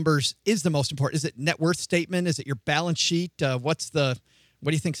of those numbers is the most important? Is it net worth statement? Is it your balance sheet? What do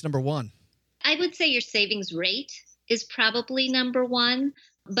you think is number one? I would say your savings rate is probably number one,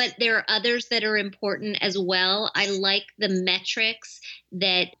 but there are others that are important as well. I like the metrics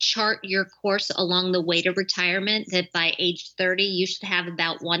that chart your course along the way to retirement, that by age 30, you should have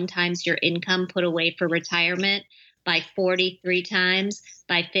about 1 times your income put away for retirement, by 43 times,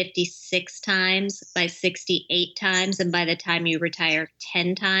 by 56 times, by 68 times, and by the time you retire,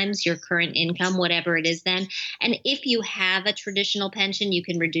 10 times your current income, whatever it is then. And if you have a traditional pension, you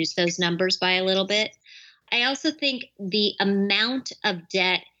can reduce those numbers by a little bit. I also think the amount of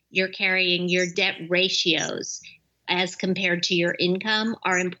debt you're carrying, your debt ratios as compared to your income,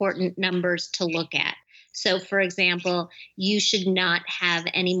 are important numbers to look at. So, for example, you should not have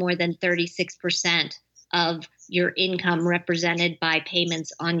any more than 36% of your income represented by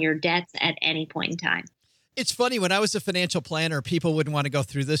payments on your debts at any point in time. It's funny, when I was a financial planner, people wouldn't want to go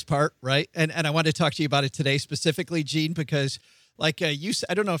through this part, right? And I wanted to talk to you about it today specifically, Gene, because like you,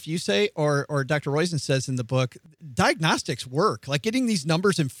 I don't know if you say or Dr. Roizen says in the book, diagnostics work. Like getting these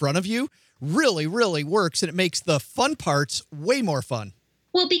numbers in front of you really, really works, and it makes the fun parts way more fun.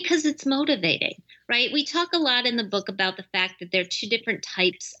 Well, because it's motivating, right? We talk a lot in the book about the fact that there are 2 different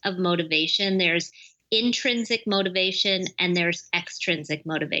types of motivation. There's intrinsic motivation and there's extrinsic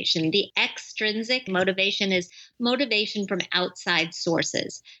motivation. The extrinsic motivation is motivation from outside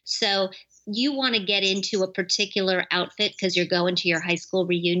sources. So you want to get into a particular outfit because you're going to your high school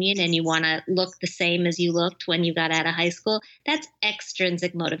reunion and you want to look the same as you looked when you got out of high school. That's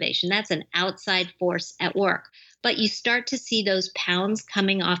extrinsic motivation. That's an outside force at work. But you start to see those pounds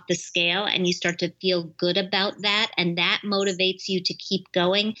coming off the scale and you start to feel good about that, and that motivates you to keep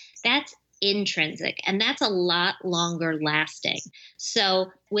going. That's intrinsic, and that's a lot longer lasting.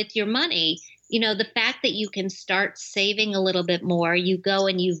 So with your money, the fact that you can start saving a little bit more, you go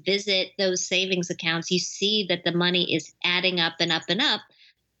and you visit those savings accounts, you see that the money is adding up and up and up.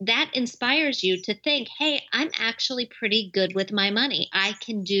 That inspires you to think, hey, I'm actually pretty good with my money. I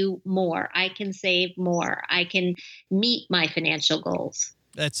can do more. I can save more. I can meet my financial goals.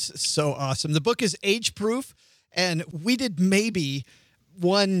 That's so awesome. The book is age proof, and we did maybe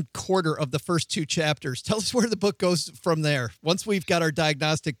 1/4 of the first 2 chapters. Tell us where the book goes from there once we've got our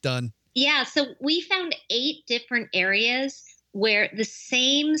diagnostic done. Yeah, so we found 8 different areas where the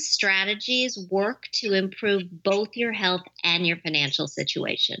same strategies work to improve both your health and your financial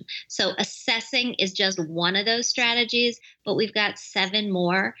situation. So assessing is just one of those strategies, but we've got 7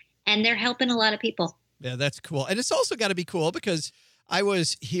 more, and they're helping a lot of people. Yeah, that's cool. And it's also got to be cool because I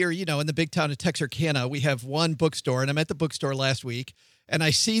was here, in the big town of Texarkana. We have one bookstore, and I'm at the bookstore last week, and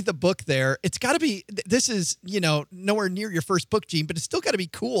I see the book there. It's got to be, this is, nowhere near your first book, Gene, but it's still got to be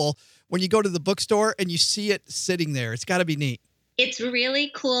cool when you go to the bookstore and you see it sitting there. It's got to be neat. It's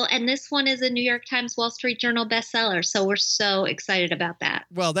really cool. And this one is a New York Times, Wall Street Journal bestseller. So we're so excited about that.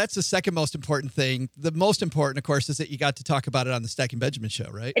 Well, that's the second most important thing. The most important, of course, is that you got to talk about it on the Stacking Benjamin show,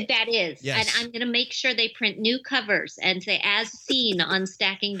 right? That is. Yes. And I'm going to make sure they print new covers and say, as seen on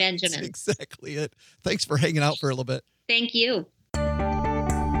Stacking Benjamin. That's exactly it. Thanks for hanging out for a little bit. Thank you.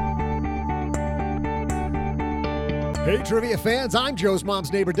 Hey, trivia fans, I'm Joe's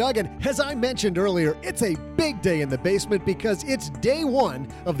mom's neighbor, Doug, and as I mentioned earlier, it's a big day in the basement because it's day 1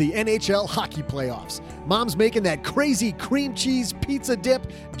 of the NHL hockey playoffs. Mom's making that crazy cream cheese pizza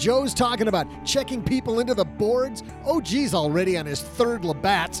dip. Joe's talking about checking people into the boards. OG's already on his 3rd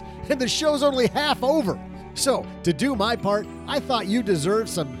Labatt's, and the show's only half over. So, to do my part, I thought you deserved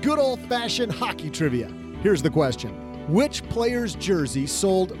some good old-fashioned hockey trivia. Here's the question. Which player's jersey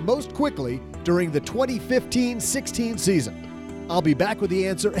sold most quickly during the 2015-16 season? I'll be back with the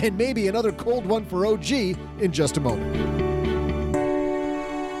answer and maybe another cold one for OG in just a moment.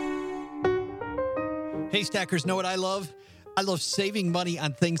 Hey, Stackers, know what I love? I love saving money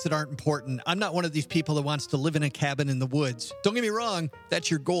on things that aren't important. I'm not one of these people that wants to live in a cabin in the woods. Don't get me wrong. That's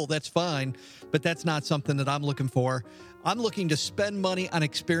your goal. That's fine. But that's not something that I'm looking for. I'm looking to spend money on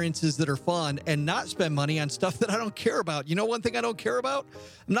experiences that are fun and not spend money on stuff that I don't care about. You know one thing I don't care about?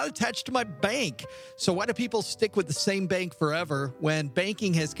 I'm not attached to my bank. So why do people stick with the same bank forever when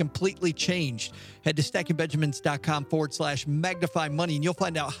banking has completely changed? Head to stackingbenjamins.com/magnify money and you'll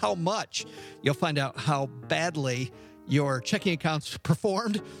find out how much. You'll find out how badly your checking accounts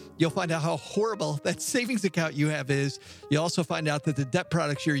performed. You'll find out how horrible that savings account you have is. You'll also find out that the debt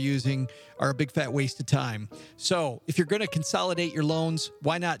products you're using are a big fat waste of time. So if you're going to consolidate your loans,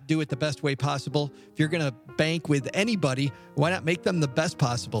 why not do it the best way possible? If you're going to bank with anybody, why not make them the best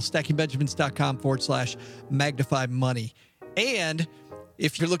possible? stackingbenjamins.com/magnify money. And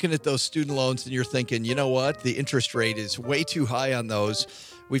if you're looking at those student loans and you're thinking, you know what, the interest rate is way too high on those,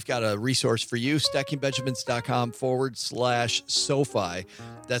 we've got a resource for you, stackingbenjamins.com/SoFi.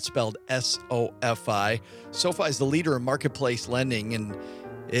 That's spelled SOFI. SoFi is the leader in marketplace lending, and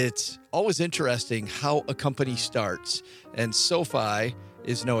it's always interesting how a company starts. And SoFi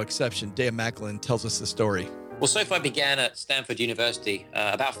is no exception. Dan Macklin tells us the story. Well, SoFi began at Stanford University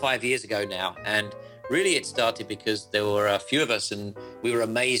about 5 years ago now, and really it started because there were a few of us and we were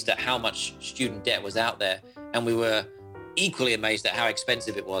amazed at how much student debt was out there, and we were equally amazed at how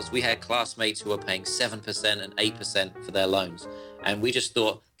expensive it was. We had classmates who were paying 7% and 8% for their loans, and we just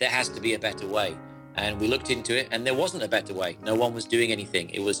thought there has to be a better way. And we looked into it, and there wasn't a better way. No one was doing anything.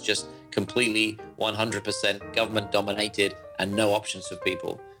 It was just completely 100% government dominated and no options for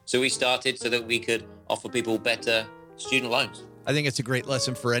people. So we started so that we could offer people better student loans. I think it's a great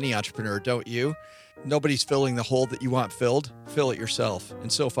lesson for any entrepreneur, don't you? Nobody's filling the hole that you want filled. Fill it yourself.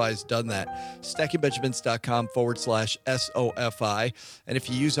 And SoFi's done that. stackingbenjamins.com/SOFI. And if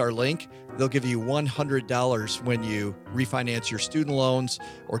you use our link, they'll give you $100 when you refinance your student loans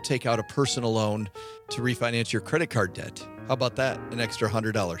or take out a personal loan to refinance your credit card debt. How about that? An extra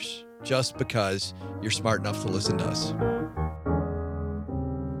 $100 just because you're smart enough to listen to us.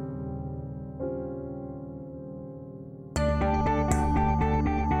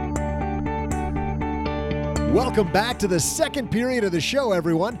 Welcome back to the second period of the show,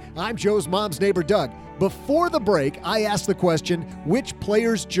 everyone. I'm Joe's mom's neighbor, Doug. Before the break, I asked the question, which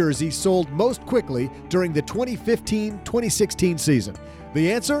player's jersey sold most quickly during the 2015-2016 season?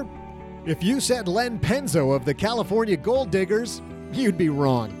 The answer? If you said Len Penzo of the California Gold Diggers, you'd be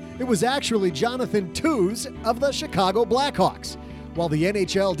wrong. It was actually Jonathan Toews of the Chicago Blackhawks. While the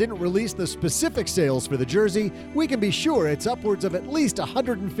NHL didn't release the specific sales for the jersey, we can be sure it's upwards of at least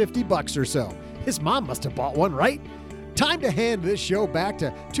 $150 or so. His mom must have bought one, right? Time to hand this show back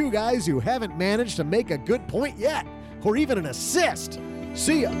to two guys who haven't managed to make a good point yet, or even an assist.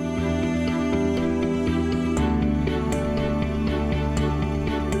 See ya.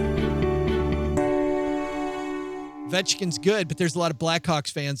 Vetchkin's good, but there's a lot of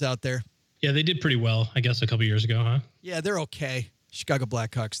Blackhawks fans out there. Yeah, they did pretty well, I guess, a couple years ago, huh? Yeah, they're okay. Chicago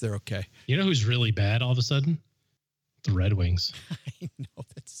Blackhawks, they're okay. You know who's really bad all of a sudden? The Red Wings. I know,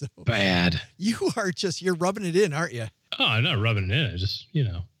 that's so bad. You're rubbing it in, aren't you? Oh, I'm not rubbing it in. I just,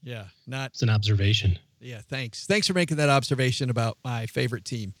 Yeah, it's an observation. Yeah, thanks. Thanks for making that observation about my favorite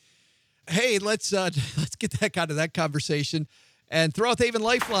team. Hey, let's get back onto that conversation and throw out the Haven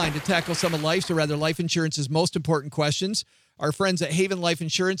Lifeline to tackle some of life insurance's most important questions. Our friends at Haven Life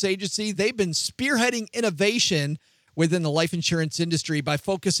Insurance Agency, they've been spearheading innovation within the life insurance industry by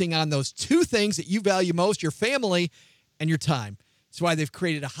focusing on those two things that you value most, your family and your time. That's why they've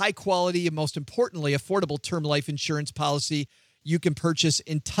created a high quality and, most importantly, affordable term life insurance policy you can purchase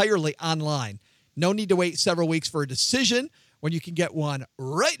entirely online. No need to wait several weeks for a decision when you can get one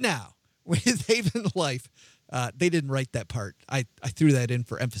right now with Haven Life. They didn't write that part. I threw that in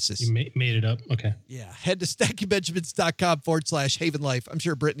for emphasis. You made it up? Okay. Yeah. Head to stackingbenjamins.com/Haven Life. I'm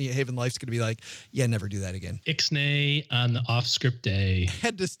sure Brittany at Haven Life's going to be like, yeah, never do that again. Ixnay on the off-script day.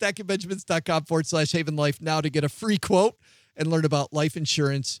 Head to stackingbenjamins.com/Haven Life now to get a free quote and learn about life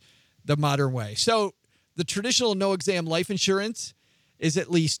insurance the modern way. So the traditional no-exam life insurance is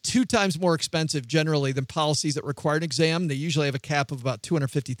at least 2 times more expensive generally than policies that require an exam. They usually have a cap of about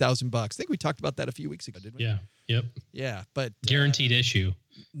 $250,000. I think we talked about that a few weeks ago, didn't we? Yeah. Yep. Yeah, but guaranteed issue.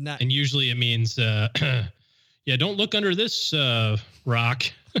 And usually it means, don't look under this rock.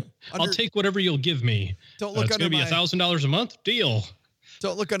 I'll take whatever you'll give me. Don't look under my... It's going to be $1,000 a month. Deal.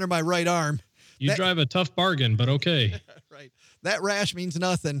 Don't look under my right arm. You drive a tough bargain, but okay. Right. That rash means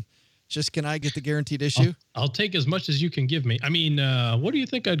nothing. Just, can I get the guaranteed issue? I'll take as much as you can give me. I mean, what do you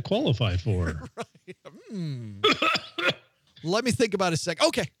think I'd qualify for? Right. Let me think about it a sec.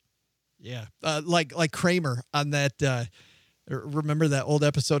 Okay. Yeah. Like Kramer on that Remember that old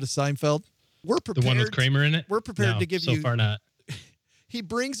episode of Seinfeld? We're prepared. The one with Kramer in it? We're prepared No, to give you. So far not. He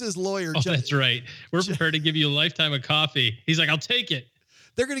brings his lawyer. Oh, that's right. We're prepared to give you a lifetime of coffee. He's like, I'll take it.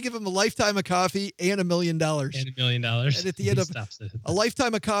 They're going to give him a lifetime of coffee and $1 million. And $1 million. And at the end of a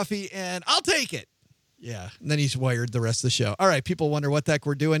lifetime of coffee, and I'll take it. Yeah. And then he's wired the rest of the show. All right. People wonder what the heck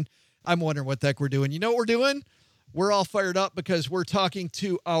we're doing. I'm wondering what the heck we're doing. You know what we're doing? We're all fired up because we're talking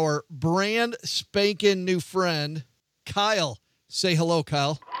to our brand spanking new friend, Kyle. Say hello,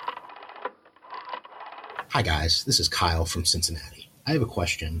 Kyle. Hi, guys. This is Kyle from Cincinnati. I have a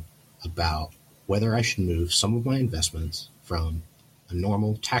question about whether I should move some of my investments from a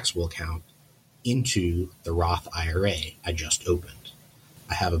normal taxable account into the Roth IRA I just opened.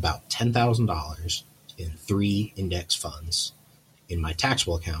 I have about $10,000 in 3 index funds in my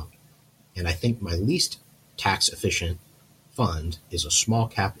taxable account, and I think my least tax-efficient fund is a small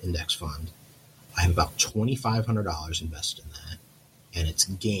cap index fund. I have about $2,500 invested in that, and it's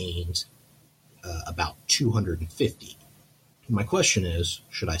gained about $250. My question is,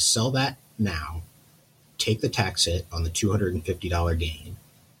 should I sell that now, take the tax hit on the $250 gain,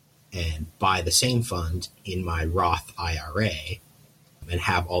 and buy the same fund in my Roth IRA and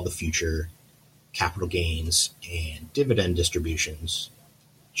have all the future capital gains and dividend distributions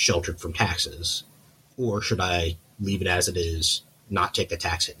sheltered from taxes? Or should I leave it as it is, not take the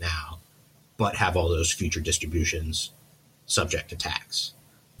tax hit now, but have all those future distributions subject to tax?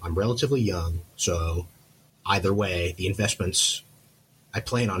 I'm relatively young, so either way, the investments, I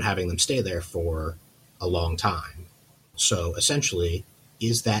plan on having them stay there for a long time. So essentially,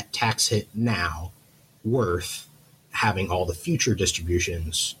 is that tax hit now worth having all the future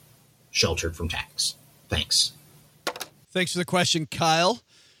distributions sheltered from tax? Thanks. Thanks for the question, Kyle.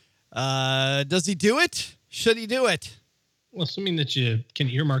 Does he do it? Should he do it? Well, assuming that you can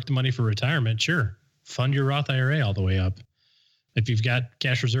earmark the money for retirement, sure. Fund your Roth IRA all the way up. If you've got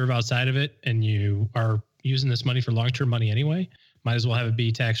cash reserve outside of it and you are using this money for long-term money anyway, might as well have it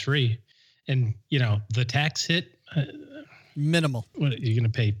be tax-free. And, the tax hit... minimal. What, are you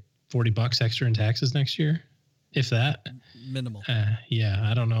going to pay $40 extra in taxes next year? If that? Minimal. Yeah,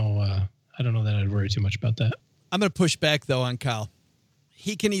 I don't know. I don't know that I'd worry too much about that. I'm going to push back, though, on Kyle.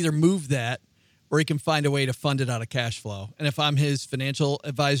 He can either move that or he can find a way to fund it out of cash flow. And if I'm his financial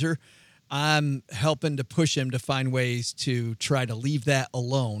advisor, I'm helping to push him to find ways to try to leave that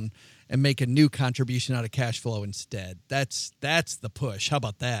alone and make a new contribution out of cash flow instead. That's the push. How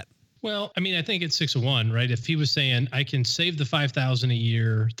about that? Well, I think it's 6 of 1, right? If he was saying I can save the $5,000 a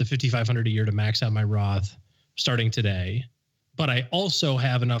year, the $5,500 a year to max out my Roth starting today, but I also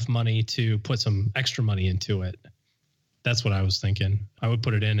have enough money to put some extra money into it. That's what I was thinking. I would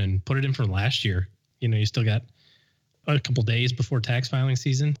put it in for last year. You still got a couple days before tax filing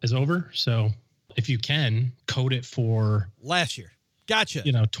season is over. So if you can code it for last year, gotcha.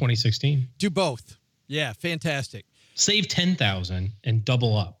 2016. Do both. Yeah, fantastic. Save $10,000 and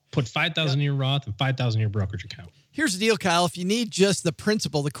double up. Put $5,000 in your Roth and $5,000 in your brokerage account. Here's the deal, Kyle. If you need just the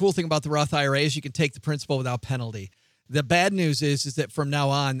principal, the cool thing about the Roth IRA is you can take the principal without penalty. The bad news is that from now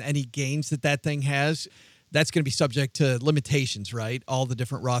on, any gains that thing has, that's going to be subject to limitations, right? All the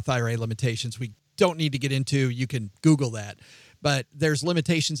different Roth IRA limitations we don't need to get into. You can Google that. But there's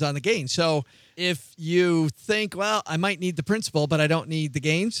limitations on the gain. So if you think, well, I might need the principal, but I don't need the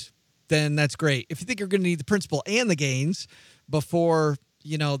gains, then that's great. If you think you're going to need the principal and the gains before,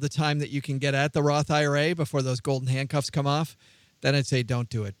 the time that you can get at the Roth IRA, before those golden handcuffs come off, then I'd say don't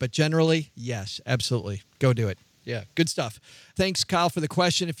do it. But generally, yes, absolutely. Go do it. Yeah, good stuff. Thanks, Kyle, for the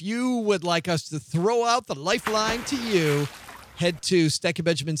question. If you would like us to throw out the lifeline to you, head to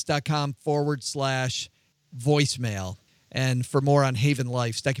StackyBenjamins.com/voicemail. And for more on Haven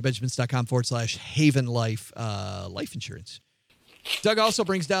Life, StackyBenjamins.com/Haven Life, life insurance. Doug also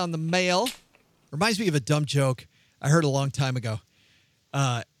brings down the mail. Reminds me of a dumb joke I heard a long time ago.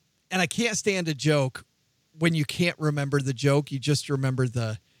 And I can't stand a joke when you can't remember the joke. You just remember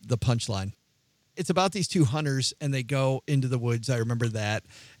the punchline. It's about these two hunters, and they go into the woods. I remember that.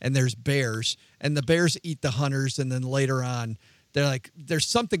 And there's bears, and the bears eat the hunters. And then later on, they're like, there's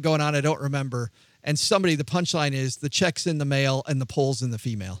something going on I don't remember. And the punchline is, the check's in the male and the pole's in the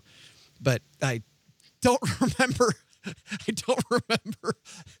female. But I don't remember.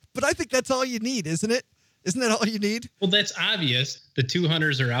 But I think that's all you need, isn't it? Isn't that all you need? Well, that's obvious. The two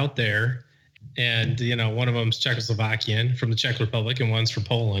hunters are out there, and, one of them's Czechoslovakian from the Czech Republic, and one's from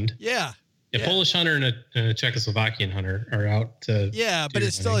Poland. Yeah. A Polish hunter and a Czechoslovakian hunter are out to. Yeah, but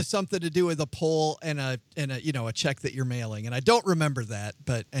it still has something to do with a pole and a check that you're mailing. And I don't remember that,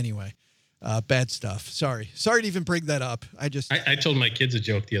 but anyway, bad stuff. Sorry to even bring that up. I told my kids a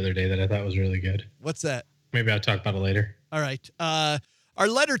joke the other day that I thought was really good. What's that? Maybe I'll talk about it later. All right. Our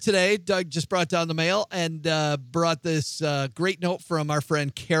letter today, Doug just brought down the mail and brought this great note from our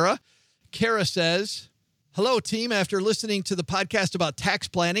friend Kara. Kara says, hello, team. After listening to the podcast about tax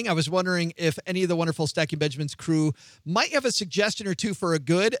planning, I was wondering if any of the wonderful Stacking Benjamins crew might have a suggestion or two for a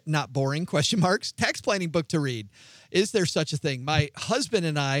good, not boring, tax planning book to read. Is there such a thing? My husband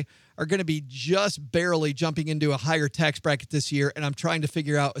and I are going to be just barely jumping into a higher tax bracket this year, and I'm trying to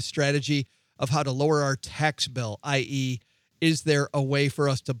figure out a strategy of how to lower our tax bill, i.e., is there a way for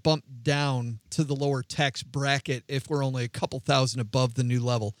us to bump down to the lower tax bracket if we're only a couple thousand above the new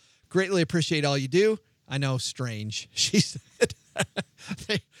level? Greatly appreciate all you do. I know, strange, she said.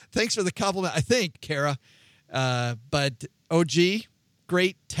 Thanks for the compliment, I think, Kara. But OG,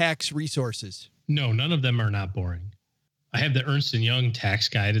 great tax resources. No, none of them are not boring. I have the Ernst & Young tax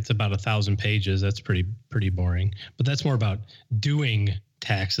guide. It's about 1,000 pages. That's pretty boring. But that's more about doing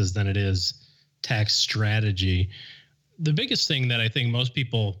taxes than it is tax strategy. The biggest thing that I think most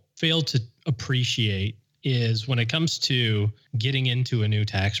people fail to appreciate is when it comes to getting into a new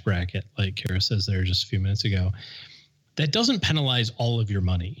tax bracket, like Kara says there just a few minutes ago, that doesn't penalize all of your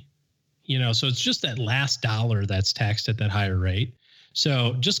money. So it's just that last dollar that's taxed at that higher rate.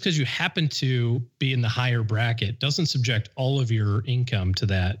 So just because you happen to be in the higher bracket doesn't subject all of your income to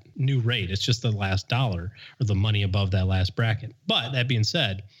that new rate. It's just the last dollar or the money above that last bracket. But that being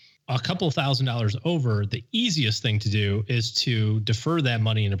said, a couple $1,000s over, the easiest thing to do is to defer that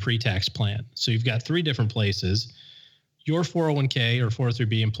money in a pre-tax plan. So you've got 3 different places: your 401k or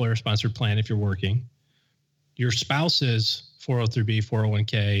 403b employer-sponsored plan if you're working, your spouse's 403b,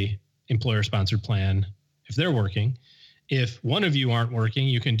 401k employer-sponsored plan if they're working. If one of you aren't working,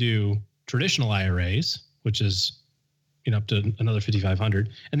 you can do traditional IRAs, which is up to another $5,500,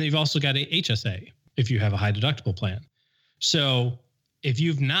 and then you've also got a HSA if you have a high deductible plan. So if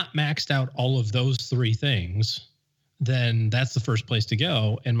you've not maxed out all of those 3 things, then that's the first place to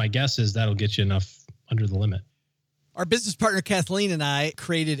go. And my guess is that'll get you enough under the limit. Our business partner, Kathleen, and I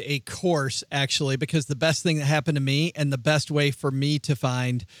created a course, actually, because the best thing that happened to me and the best way for me to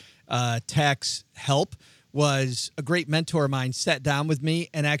find tax help was a great mentor of mine sat down with me,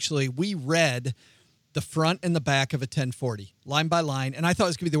 and actually we read the front and the back of a 1040, line by line. And I thought it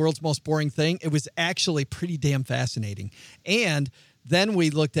was going to be the world's most boring thing. It was actually pretty damn fascinating. And then we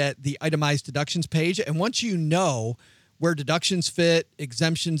looked at the itemized deductions page. And once you know where deductions fit,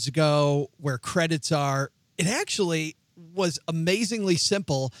 exemptions go, where credits are, it actually was amazingly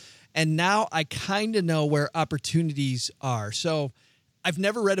simple. And now I kind of know where opportunities are. So I've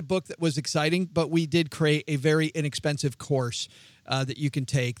never read a book that was exciting, but we did create a very inexpensive course that you can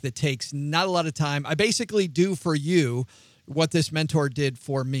take that takes not a lot of time. I basically do for you what this mentor did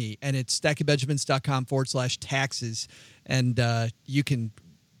for me, and it's stackingbenjamins.com/taxes. And you can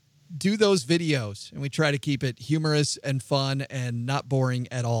do those videos, and we try to keep it humorous and fun and not boring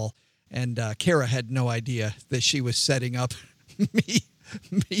at all. And Kara had no idea that she was setting up me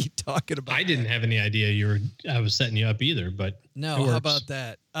talking about I didn't have any idea I was setting you up either, but no, how about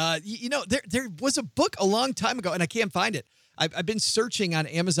that? There was a book a long time ago, and I can't find it. I've been searching on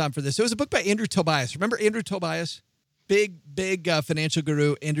Amazon for this. It was a book by Andrew Tobias. Remember Andrew Tobias? Big financial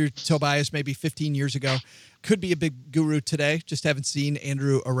guru, Andrew Tobias, maybe 15 years ago. Could be a big guru today. Just haven't seen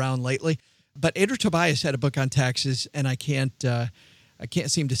Andrew around lately. But Andrew Tobias had a book on taxes, and I can't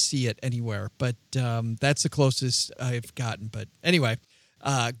seem to see it anywhere. But that's the closest I've gotten. But anyway,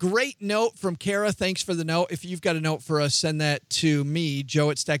 great note from Kara. Thanks for the note. If you've got a note for us, send that to me,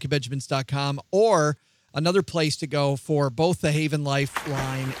 joe@stackingbenjamins.com, or another place to go for both the Haven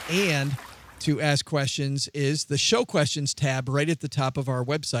Lifeline and to ask questions is the show questions tab right at the top of our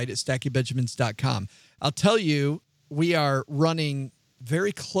website at stackingbenjamins.com. I'll tell you, we are running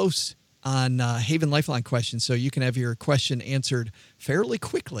very close on Haven Lifeline questions, so you can have your question answered fairly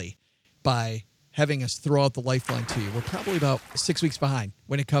quickly by having us throw out the lifeline to you. We're probably about 6 weeks behind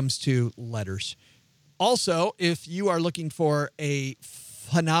when it comes to letters. Also, if you are looking for a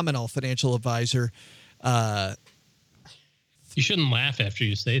phenomenal financial advisor, you shouldn't laugh after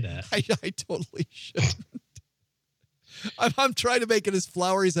you say that. I totally shouldn't. I'm trying to make it as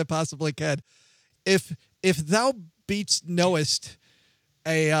flowery as I possibly can. If thou knowest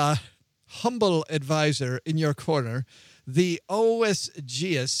a humble advisor in your corner, the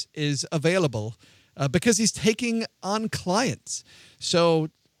OSGS is available because he's taking on clients. So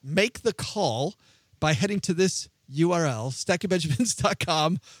make the call by heading to this URL,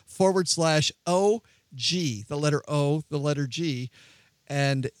 stackingbenjamins.com/OG, the letter O, the letter G,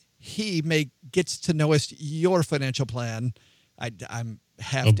 and he gets to know us your financial plan. I'm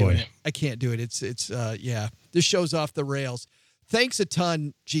half doing it. I can't do it. It's this show's off the rails. Thanks a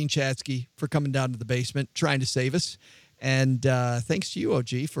ton, Gene Chatzky, for coming down to the basement, trying to save us. And thanks to you,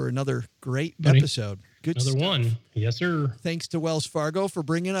 OG, for another great episode. Good another stuff. one. Yes, sir. Thanks to Wells Fargo for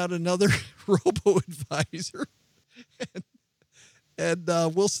bringing out another robo-advisor. And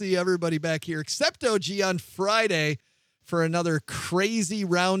we'll see everybody back here, except OG, on Friday for another crazy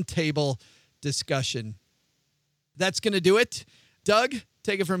roundtable discussion. That's going to do it. Doug,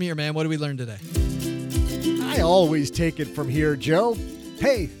 take it from here, man. What did we learn today? I always take it from here, Joe.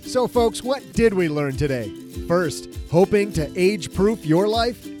 Hey, so folks, what did we learn today? First, hoping to age-proof your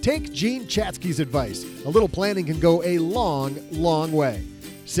life? Take Gene Chatzky's advice. A little planning can go a long, long way.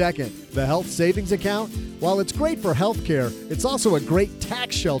 Second, the health savings account. While it's great for healthcare, it's also a great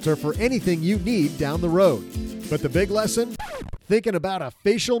tax shelter for anything you need down the road. But the big lesson? Thinking about a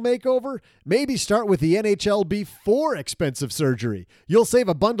facial makeover? Maybe start with the NHL before expensive surgery. You'll save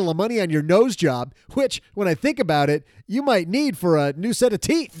a bundle of money on your nose job, which, when I think about it, you might need for a new set of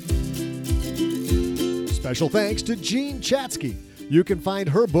teeth. Special thanks to Gene Chatzky. You can find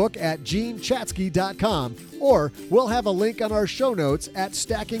her book at genechatzky.com, or we'll have a link on our show notes at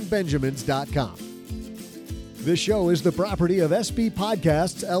stackingbenjamins.com. This show is the property of SB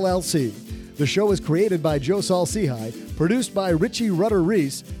Podcasts, LLC. The show is created by Joe Saul-Sehy, produced by Richie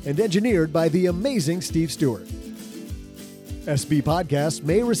Rutter-Reese, and engineered by the amazing Steve Stewart. SB Podcasts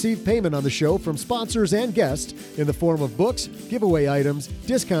may receive payment on the show from sponsors and guests in the form of books, giveaway items,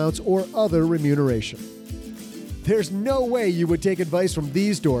 discounts, or other remuneration. There's no way you would take advice from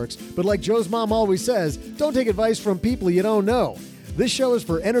these dorks, but like Joe's mom always says, don't take advice from people you don't know. This show is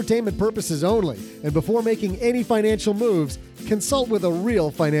for entertainment purposes only, and before making any financial moves, consult with a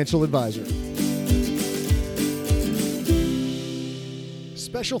real financial advisor.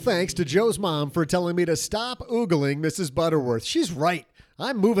 Special thanks to Joe's mom for telling me to stop oogling Mrs. Butterworth. She's right.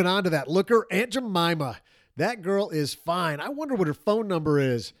 I'm moving on to that looker, Aunt Jemima. That girl is fine. I wonder what her phone number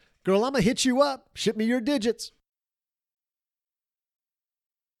is. Girl, I'm going to hit you up. Ship me your digits.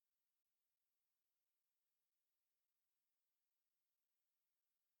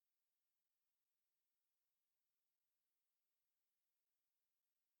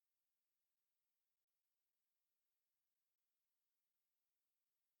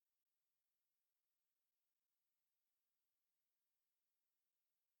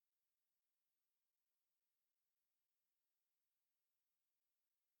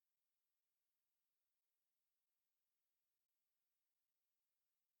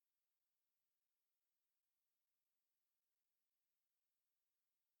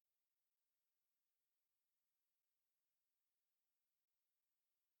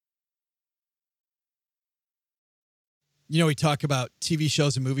 You know, we talk about TV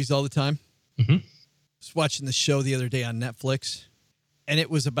shows and movies all the time. Mm-hmm. I was watching the show the other day on Netflix, and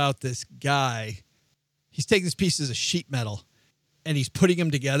it was about this guy. He's taking these pieces of sheet metal, and he's putting them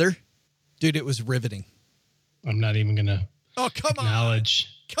together. Dude, it was riveting. I'm not even going to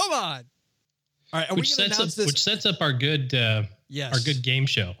acknowledge. Come on. All right, are we going to announce this? Which sets up our good our good game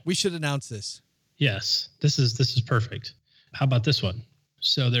show. We should announce this. Yes, this is perfect. How about this one?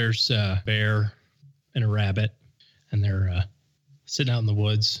 So there's a bear and a rabbit, and they're sitting out in the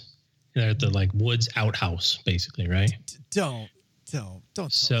woods. They're at the woods outhouse, basically, right? Don't.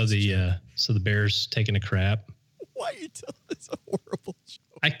 So the bear's taking a crap. Why are you telling this a horrible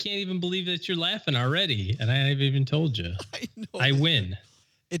joke? I can't even believe that you're laughing already, and I haven't even told you. I know. I win.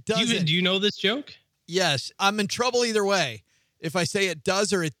 It doesn't. Do you know this joke? Yes, I'm in trouble either way. If I say it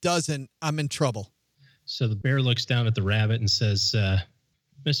does or it doesn't, I'm in trouble. So the bear looks down at the rabbit and says,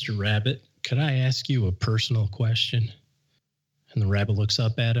 Mr. Rabbit, could I ask you a personal question? And the rabbit looks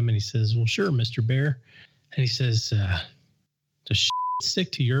up at him and he says, well, sure, Mr. Bear. And he says, does shit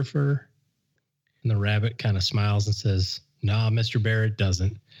stick to your fur? And the rabbit kind of smiles and says, nah, Mr. Bear, it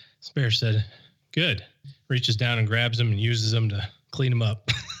doesn't. The bear said, good. Reaches down and grabs him and uses him to clean him up.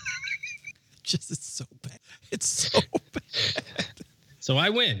 It's so bad. It's so bad. So I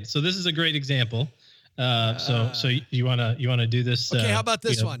win. So this is a great example. So you wanna do this? Okay, how about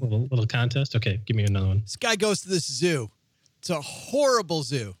this one? Little contest. Okay, give me another one. This guy goes to this zoo. It's a horrible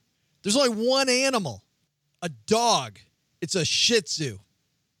zoo. There's only one animal, a dog. It's a Shih Tzu.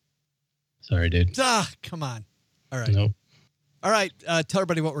 Sorry, dude. Come on. All right. Nope. All right. Tell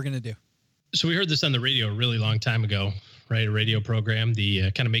everybody what we're gonna do. So we heard this on the radio a really long time ago, right? A radio program, the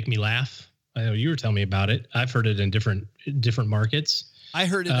kind of Make Me Laugh. I know you were telling me about it. I've heard it in different markets. I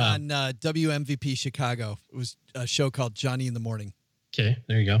heard it on WMVP Chicago. It was a show called Johnny in the Morning. Okay,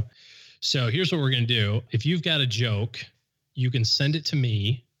 there you go. So here's what we're going to do. If you've got a joke, you can send it to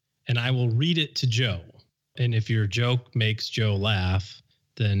me, and I will read it to Joe. And if your joke makes Joe laugh,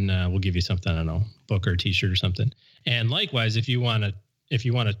 then we'll give you something, I don't know, book or a T-shirt or something. And likewise, if you want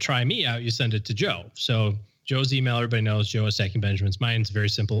to try me out, you send it to Joe. So Joe's email, everybody knows, Joe at Stacking Benjamins. Mine's very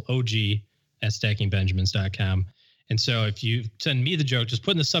simple, og@stackingbenjamins.com. And so if you send me the joke, just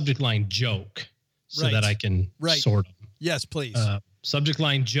put in the subject line joke so that I can sort them. Yes, please. Subject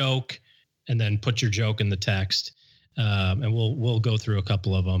line joke, and then put your joke in the text. And we'll go through a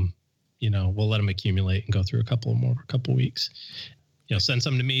couple of them. We'll let them accumulate and go through a couple more, a couple weeks. Send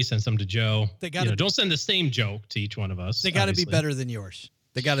some to me, send some to Joe. Don't send the same joke to each one of us. They got to be better than yours.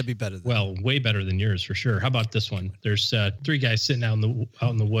 They got to be better than way better than yours for sure. How about this one? There's 3 guys sitting out in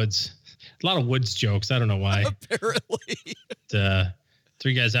the woods. A lot of woods jokes. I don't know why. Apparently.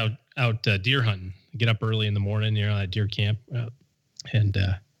 3 guys out deer hunting. Get up early in the morning, at deer camp, and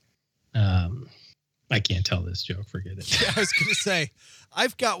I can't tell this joke. Forget it. Yeah, I was going to say,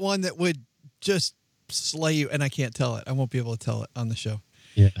 I've got one that would just slay you, and I can't tell it. I won't be able to tell it on the show.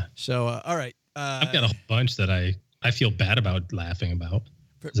 Yeah. So, all right. I've got a whole bunch that I feel bad about laughing about.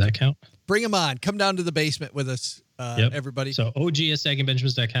 Does that count? Bring them on. Come down to the basement with us, everybody. So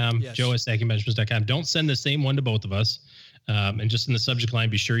og@stackingbenjamins.com, yes. joe@stackingbenjamins.com. Don't send the same one to both of us. And just in the subject line,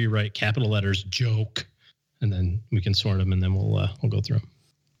 be sure you write capital letters, joke, and then we can sort them, and then we'll go through them.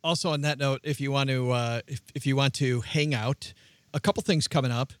 Also, on that note, if you want to if you want to hang out, a couple things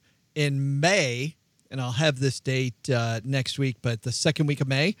coming up in May, and I'll have this date next week. But the second week of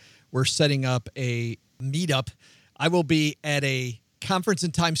May, we're setting up a meetup. I will be at a conference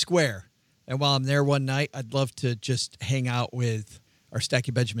in Times Square, and while I'm there one night, I'd love to just hang out with our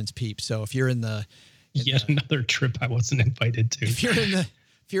Stacking Benjamins peeps. So if you're in the another trip I wasn't invited to. If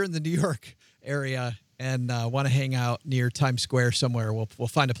you're in the New York area and want to hang out near Times Square somewhere, we'll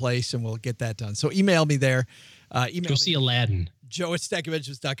find a place and we'll get that done. So email me there. Go see Aladdin.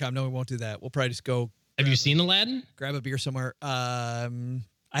 Joe@stackingbenjamins.com. No, we won't do that. We'll probably just go. Have you seen Aladdin? Grab a beer somewhere. I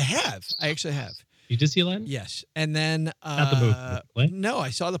have. I actually have. You did see Aladdin? Yes. And then not the movie. The play? No, I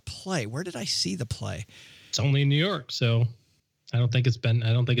saw the play. Where did I see the play? It's only in New York, so I don't think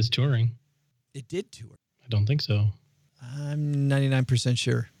it's touring. It did tour. I don't think so. I'm 99%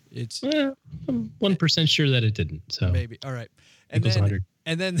 sure. I'm 1% sure that it didn't. So maybe. All right. And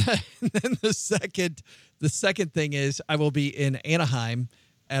then the second thing is I will be in Anaheim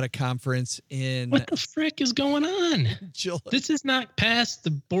at a conference in. What the frick is going on? July. This is not past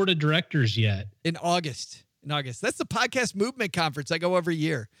the board of directors yet. In August. That's the Podcast Movement Conference. I go every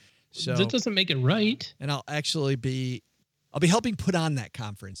year. So that doesn't make it right. And I'll be helping put on that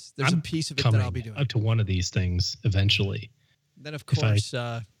conference. There's a piece of it that I'll be doing. Up to one of these things eventually. Then, of course,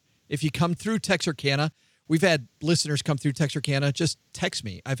 if you come through Texarkana, we've had listeners come through Texarkana. Just text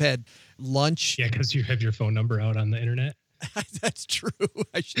me. I've had lunch. Yeah, because you have your phone number out on the internet. That's true.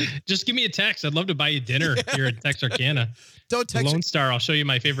 I should. Just give me a text. I'd love to buy you dinner here at Texarkana. Don't text Lone Star. I'll show you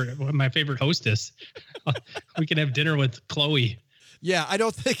my favorite hostess. We can have dinner with Chloe. Yeah,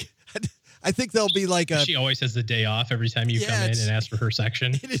 I think there'll be like she always has the day off every time you come in and ask for her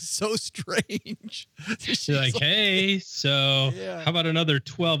section. It is so strange. She's like, hey, so how about another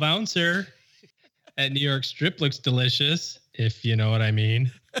 12-ouncer at New York Strip? Looks delicious, if you know what I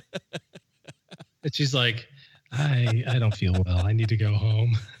mean. And she's like, I don't feel well. I need to go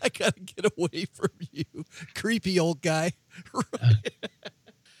home. I got to get away from you, creepy old guy.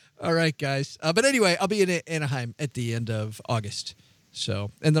 All right, guys. But anyway, I'll be in Anaheim at the end of August.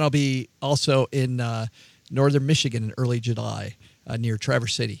 So, and then I'll be also in northern Michigan in early July near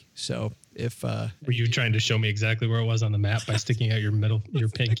Traverse City. So if were you trying to show me exactly where it was on the map by sticking out your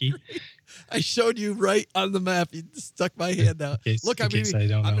pinky? I showed you right on the map. You stuck my hand out. Look, I'm going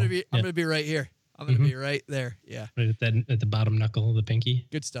to be right here. I'm going to be right there. Yeah. Right at the bottom knuckle of the pinky.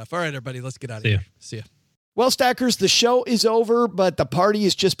 Good stuff. All right, everybody, let's get out of here. See ya. Well, Stackers, the show is over, but the party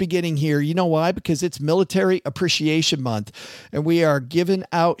is just beginning here. You know why? Because it's Military Appreciation Month, and we are giving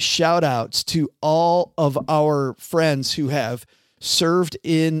out shout-outs to all of our friends who have served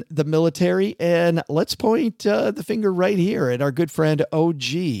in the military. And let's point the finger right here at our good friend OG,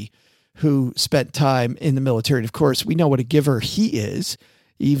 who spent time in the military. And, of course, we know what a giver he is,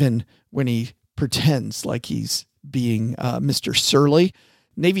 even when he pretends like he's being Mr. Surly.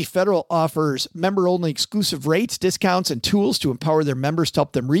 Navy Federal offers member-only exclusive rates, discounts, and tools to empower their members to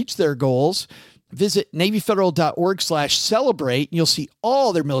help them reach their goals. Visit NavyFederal.org/celebrate, and you'll see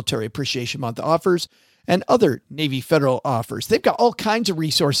all their Military Appreciation Month offers and other Navy Federal offers. They've got all kinds of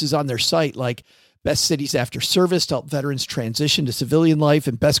resources on their site, like best cities after service to help veterans transition to civilian life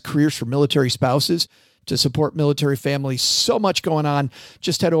and best careers for military spouses to support military families. So much going on.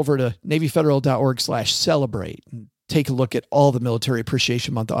 Just head over to NavyFederal.org/celebrate and take a look at all the Military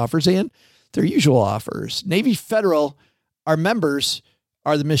Appreciation Month offers and their usual offers. Navy Federal, our members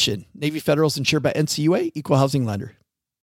are the mission. Navy Federal is insured by NCUA, Equal Housing Lender.